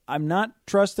 because I'm not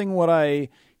trusting what I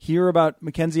hear about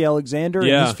Mackenzie Alexander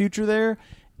and his future there.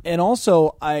 And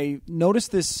also, I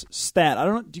noticed this stat. I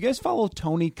don't know. Do you guys follow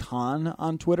Tony Khan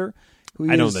on Twitter?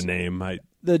 I know the name.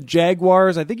 The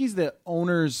Jaguars. I think he's the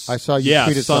owner's. I saw you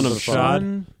tweeted son of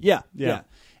Shad. Yeah.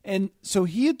 And so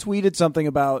he had tweeted something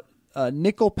about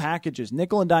nickel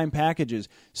and dime packages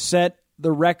set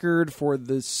the record for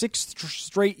the 6th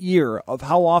straight year of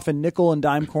how often nickel and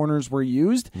dime corners were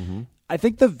used. Mm-hmm. I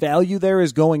think the value there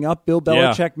is going up. Bill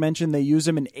Belichick mentioned they use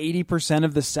them in 80%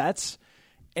 of the sets.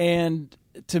 And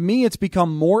to me, it's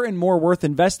become more and more worth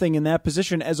investing in that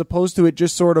position as opposed to it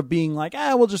just sort of being like,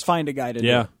 we'll just find a guy to do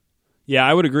it. Yeah,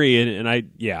 I would agree. And I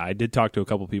did talk to a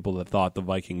couple people that thought the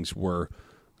Vikings were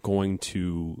going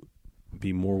to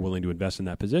be more willing to invest in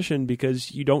that position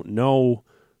because you don't know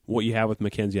what you have with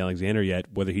Mackenzie Alexander yet,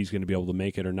 whether he's going to be able to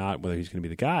make it or not, whether he's going to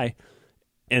be the guy.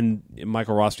 And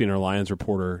Michael Rothstein, our Lions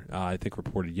reporter, I think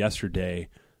reported yesterday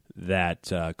that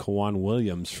K'Waun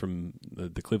Williams from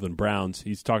the Cleveland Browns,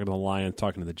 he's talking to the Lions,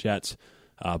 talking to the Jets.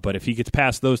 But if he gets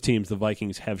past those teams, the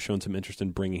Vikings have shown some interest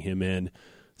in bringing him in.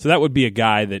 So that would be a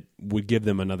guy that would give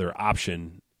them another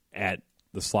option at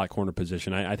the slot corner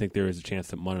position. I think there is a chance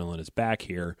that Munnerlyn is back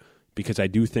here because I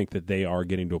do think that they are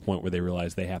getting to a point where they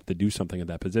realize they have to do something at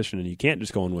that position, and you can't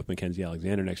just go in with Mackenzie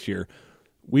Alexander next year.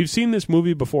 We've seen this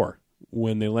movie before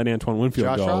when they let Antoine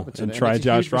Winfield go and try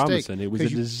Josh Robinson. It was a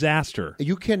disaster.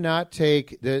 You cannot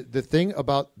take the thing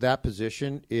about that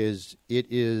position is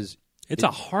it's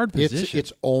a hard position. It's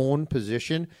its own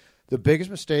position. The biggest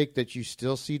mistake that you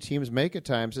still see teams make at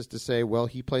times is to say, well,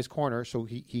 he plays corner, so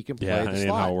he can play the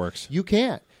slot. How it works. You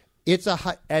can't. It's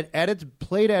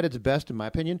played at its best, in my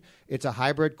opinion. It's a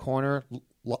hybrid corner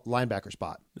linebacker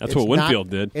spot. That's what Winfield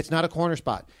did. It's not a corner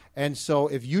spot. And so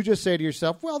if you just say to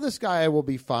yourself, well, this guy will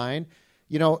be fine,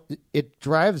 it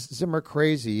drives Zimmer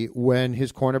crazy when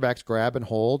his cornerbacks grab and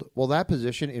hold. Well, that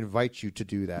position invites you to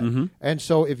do that. Mm-hmm. And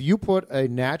so if you put a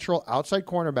natural outside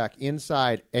cornerback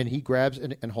inside and he grabs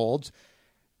and holds,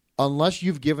 unless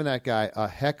you've given that guy a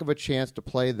heck of a chance to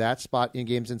play that spot in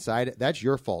games inside, that's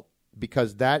your fault.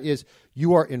 Because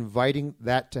you are inviting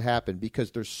that to happen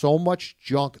because there's so much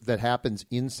junk that happens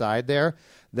inside there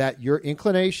that your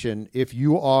inclination, if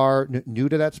you are new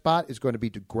to that spot, is going to be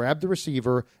to grab the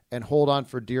receiver and hold on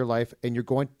for dear life, and you're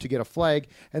going to get a flag.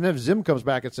 And then if Zim comes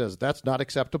back and says, that's not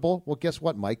acceptable, well, guess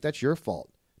what, Mike? That's your fault,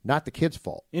 not the kid's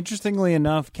fault. Interestingly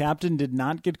enough, Captain did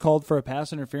not get called for a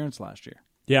pass interference last year.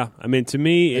 Yeah, I mean, to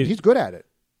me... And he's good at it.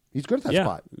 He's good at that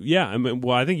spot. Yeah, I mean,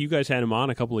 I think you guys had him on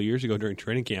a couple of years ago during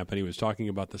training camp, and he was talking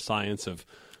about the science of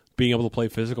being able to play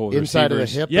physical with inside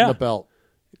receivers. of the hip and the belt.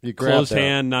 You closed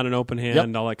hand, not an open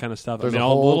hand, all that kind of stuff. There's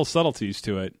all the little subtleties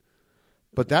to it.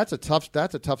 But that's a tough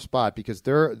spot because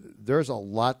there's a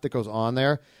lot that goes on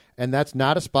there, and that's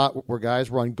not a spot where guys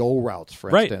run go routes,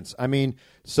 for instance. I mean,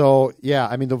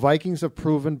 the Vikings have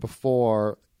proven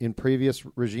before in previous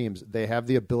regimes they have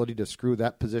the ability to screw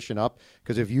that position up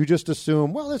because if you just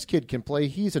assume, well, this kid can play,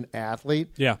 he's an athlete,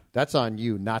 that's on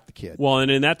you, not the kid. Well,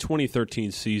 and in that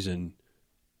 2013 season,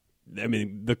 I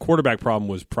mean, the quarterback problem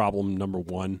was problem number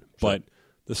one, but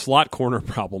the slot corner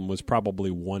problem was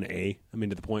probably 1A. I mean,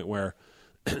 to the point where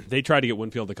they tried to get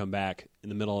Winfield to come back in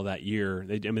the middle of that year.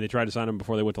 They tried to sign him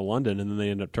before they went to London, and then they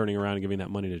ended up turning around and giving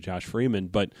that money to Josh Freeman.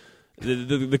 But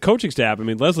the coaching staff, I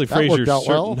mean, Leslie Frazier.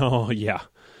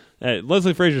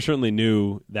 Leslie Frazier certainly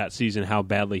knew that season how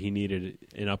badly he needed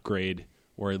an upgrade,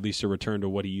 or at least a return to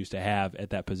what he used to have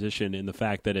at that position. And the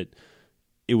fact that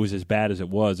it was as bad as it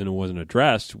was and it wasn't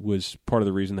addressed was part of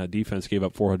the reason that defense gave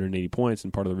up 480 points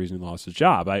and part of the reason he lost his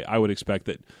job. I would expect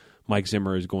that Mike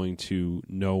Zimmer is going to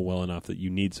know well enough that you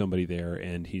need somebody there,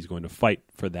 and he's going to fight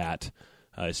for that,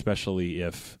 especially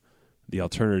if the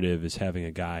alternative is having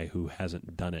a guy who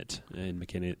hasn't done it in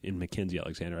Mackenzie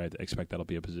Alexander. I expect that'll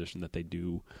be a position that they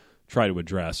do try to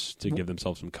address to give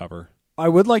themselves some cover. I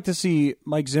would like to see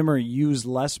Mike Zimmer use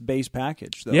less base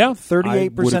package, though. Yeah,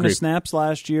 38% of snaps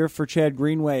last year for Chad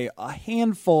Greenway. A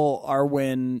handful are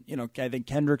when, I think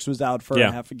Kendricks was out for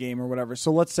half a game or whatever.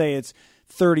 So let's say it's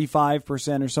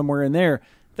 35% or somewhere in there.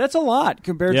 That's a lot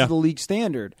compared to the league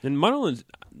standard. And Munnerlyn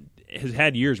has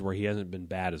had years where he hasn't been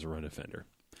bad as a run defender.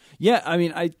 Yeah, I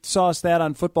mean, I saw a stat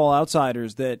on Football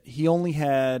Outsiders that he only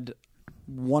had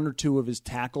one or two of his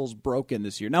tackles broken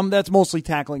this year. Now, that's mostly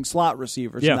tackling slot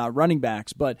receivers and not running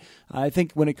backs, but I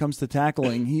think when it comes to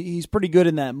tackling, he's pretty good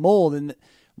in that mold. And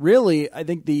really, I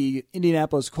think the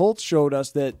Indianapolis Colts showed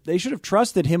us that they should have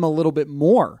trusted him a little bit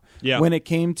more when it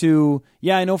came to,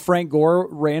 I know Frank Gore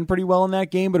ran pretty well in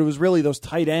that game, but it was really those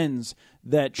tight ends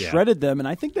that shredded them, and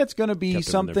I think that's going to be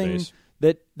something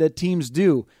that teams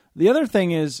do. The other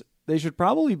thing is they should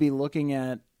probably be looking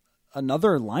at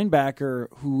another linebacker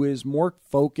who is more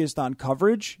focused on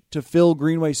coverage to fill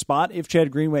Greenway's spot if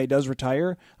Chad Greenway does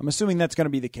retire. I'm assuming that's going to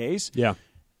be the case. Yeah.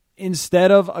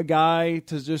 Instead of a guy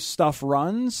to just stuff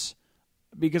runs,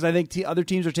 because I think other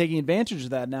teams are taking advantage of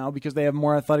that now because they have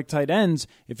more athletic tight ends.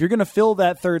 If you're going to fill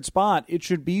that third spot, it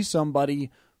should be somebody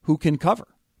who can cover.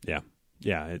 Yeah.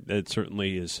 Yeah, it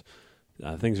certainly is.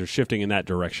 Things are shifting in that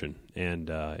direction, and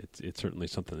it's certainly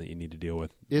something that you need to deal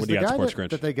with. Is what do the you got, guy Sports Grinch?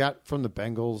 that they got from the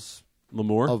Bengals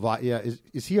Lamore.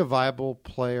 Is he a viable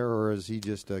player or is he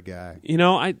just a guy?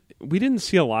 We didn't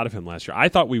see a lot of him last year. I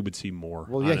thought we would see more,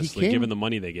 honestly, he came, given the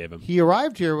money they gave him. He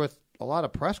arrived here with a lot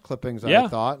of press clippings, Yeah. I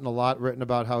thought, and a lot written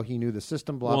about how he knew the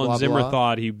system, blah, Well, blah, and Zimmer blah.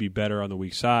 thought he'd be better on the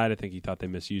weak side. I think he thought they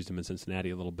misused him in Cincinnati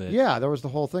a little bit. Yeah, there was the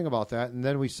whole thing about that. And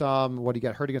then we saw him, he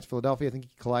got hurt against Philadelphia. I think he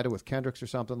collided with Kendricks or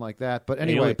something like that. But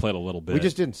anyway, he only played a little bit. We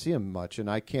just didn't see him much, and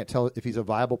I can't tell if he's a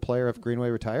viable player if Greenway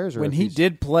retires. Or when if he he's...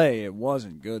 did play, it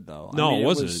wasn't good, though. No, it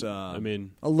wasn't. was,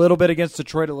 a little bit against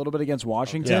Detroit, a little bit against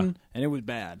Washington, and it was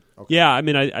bad. Okay. Yeah,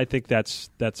 I think that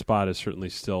spot is certainly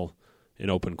still an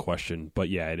open question, but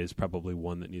yeah, it is probably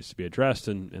one that needs to be addressed,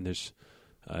 and there's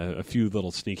a few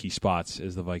little sneaky spots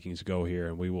as the Vikings go here,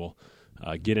 and we will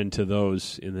get into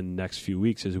those in the next few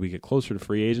weeks as we get closer to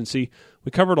free agency. We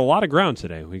covered a lot of ground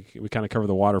today. We kind of covered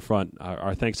the waterfront.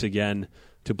 Our thanks again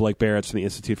to Blake Barrett from the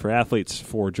Institute for Athletes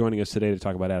for joining us today to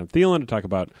talk about Adam Thielen, to talk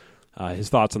about his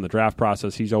thoughts on the draft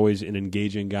process. He's always an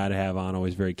engaging guy to have on,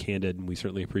 always very candid, and we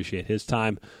certainly appreciate his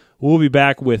time. We'll be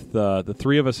back with the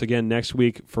three of us again next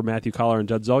week. For Matthew Collar and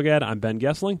Judd Zulgad, I'm Ben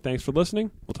Gessling. Thanks for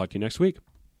listening. We'll talk to you next week.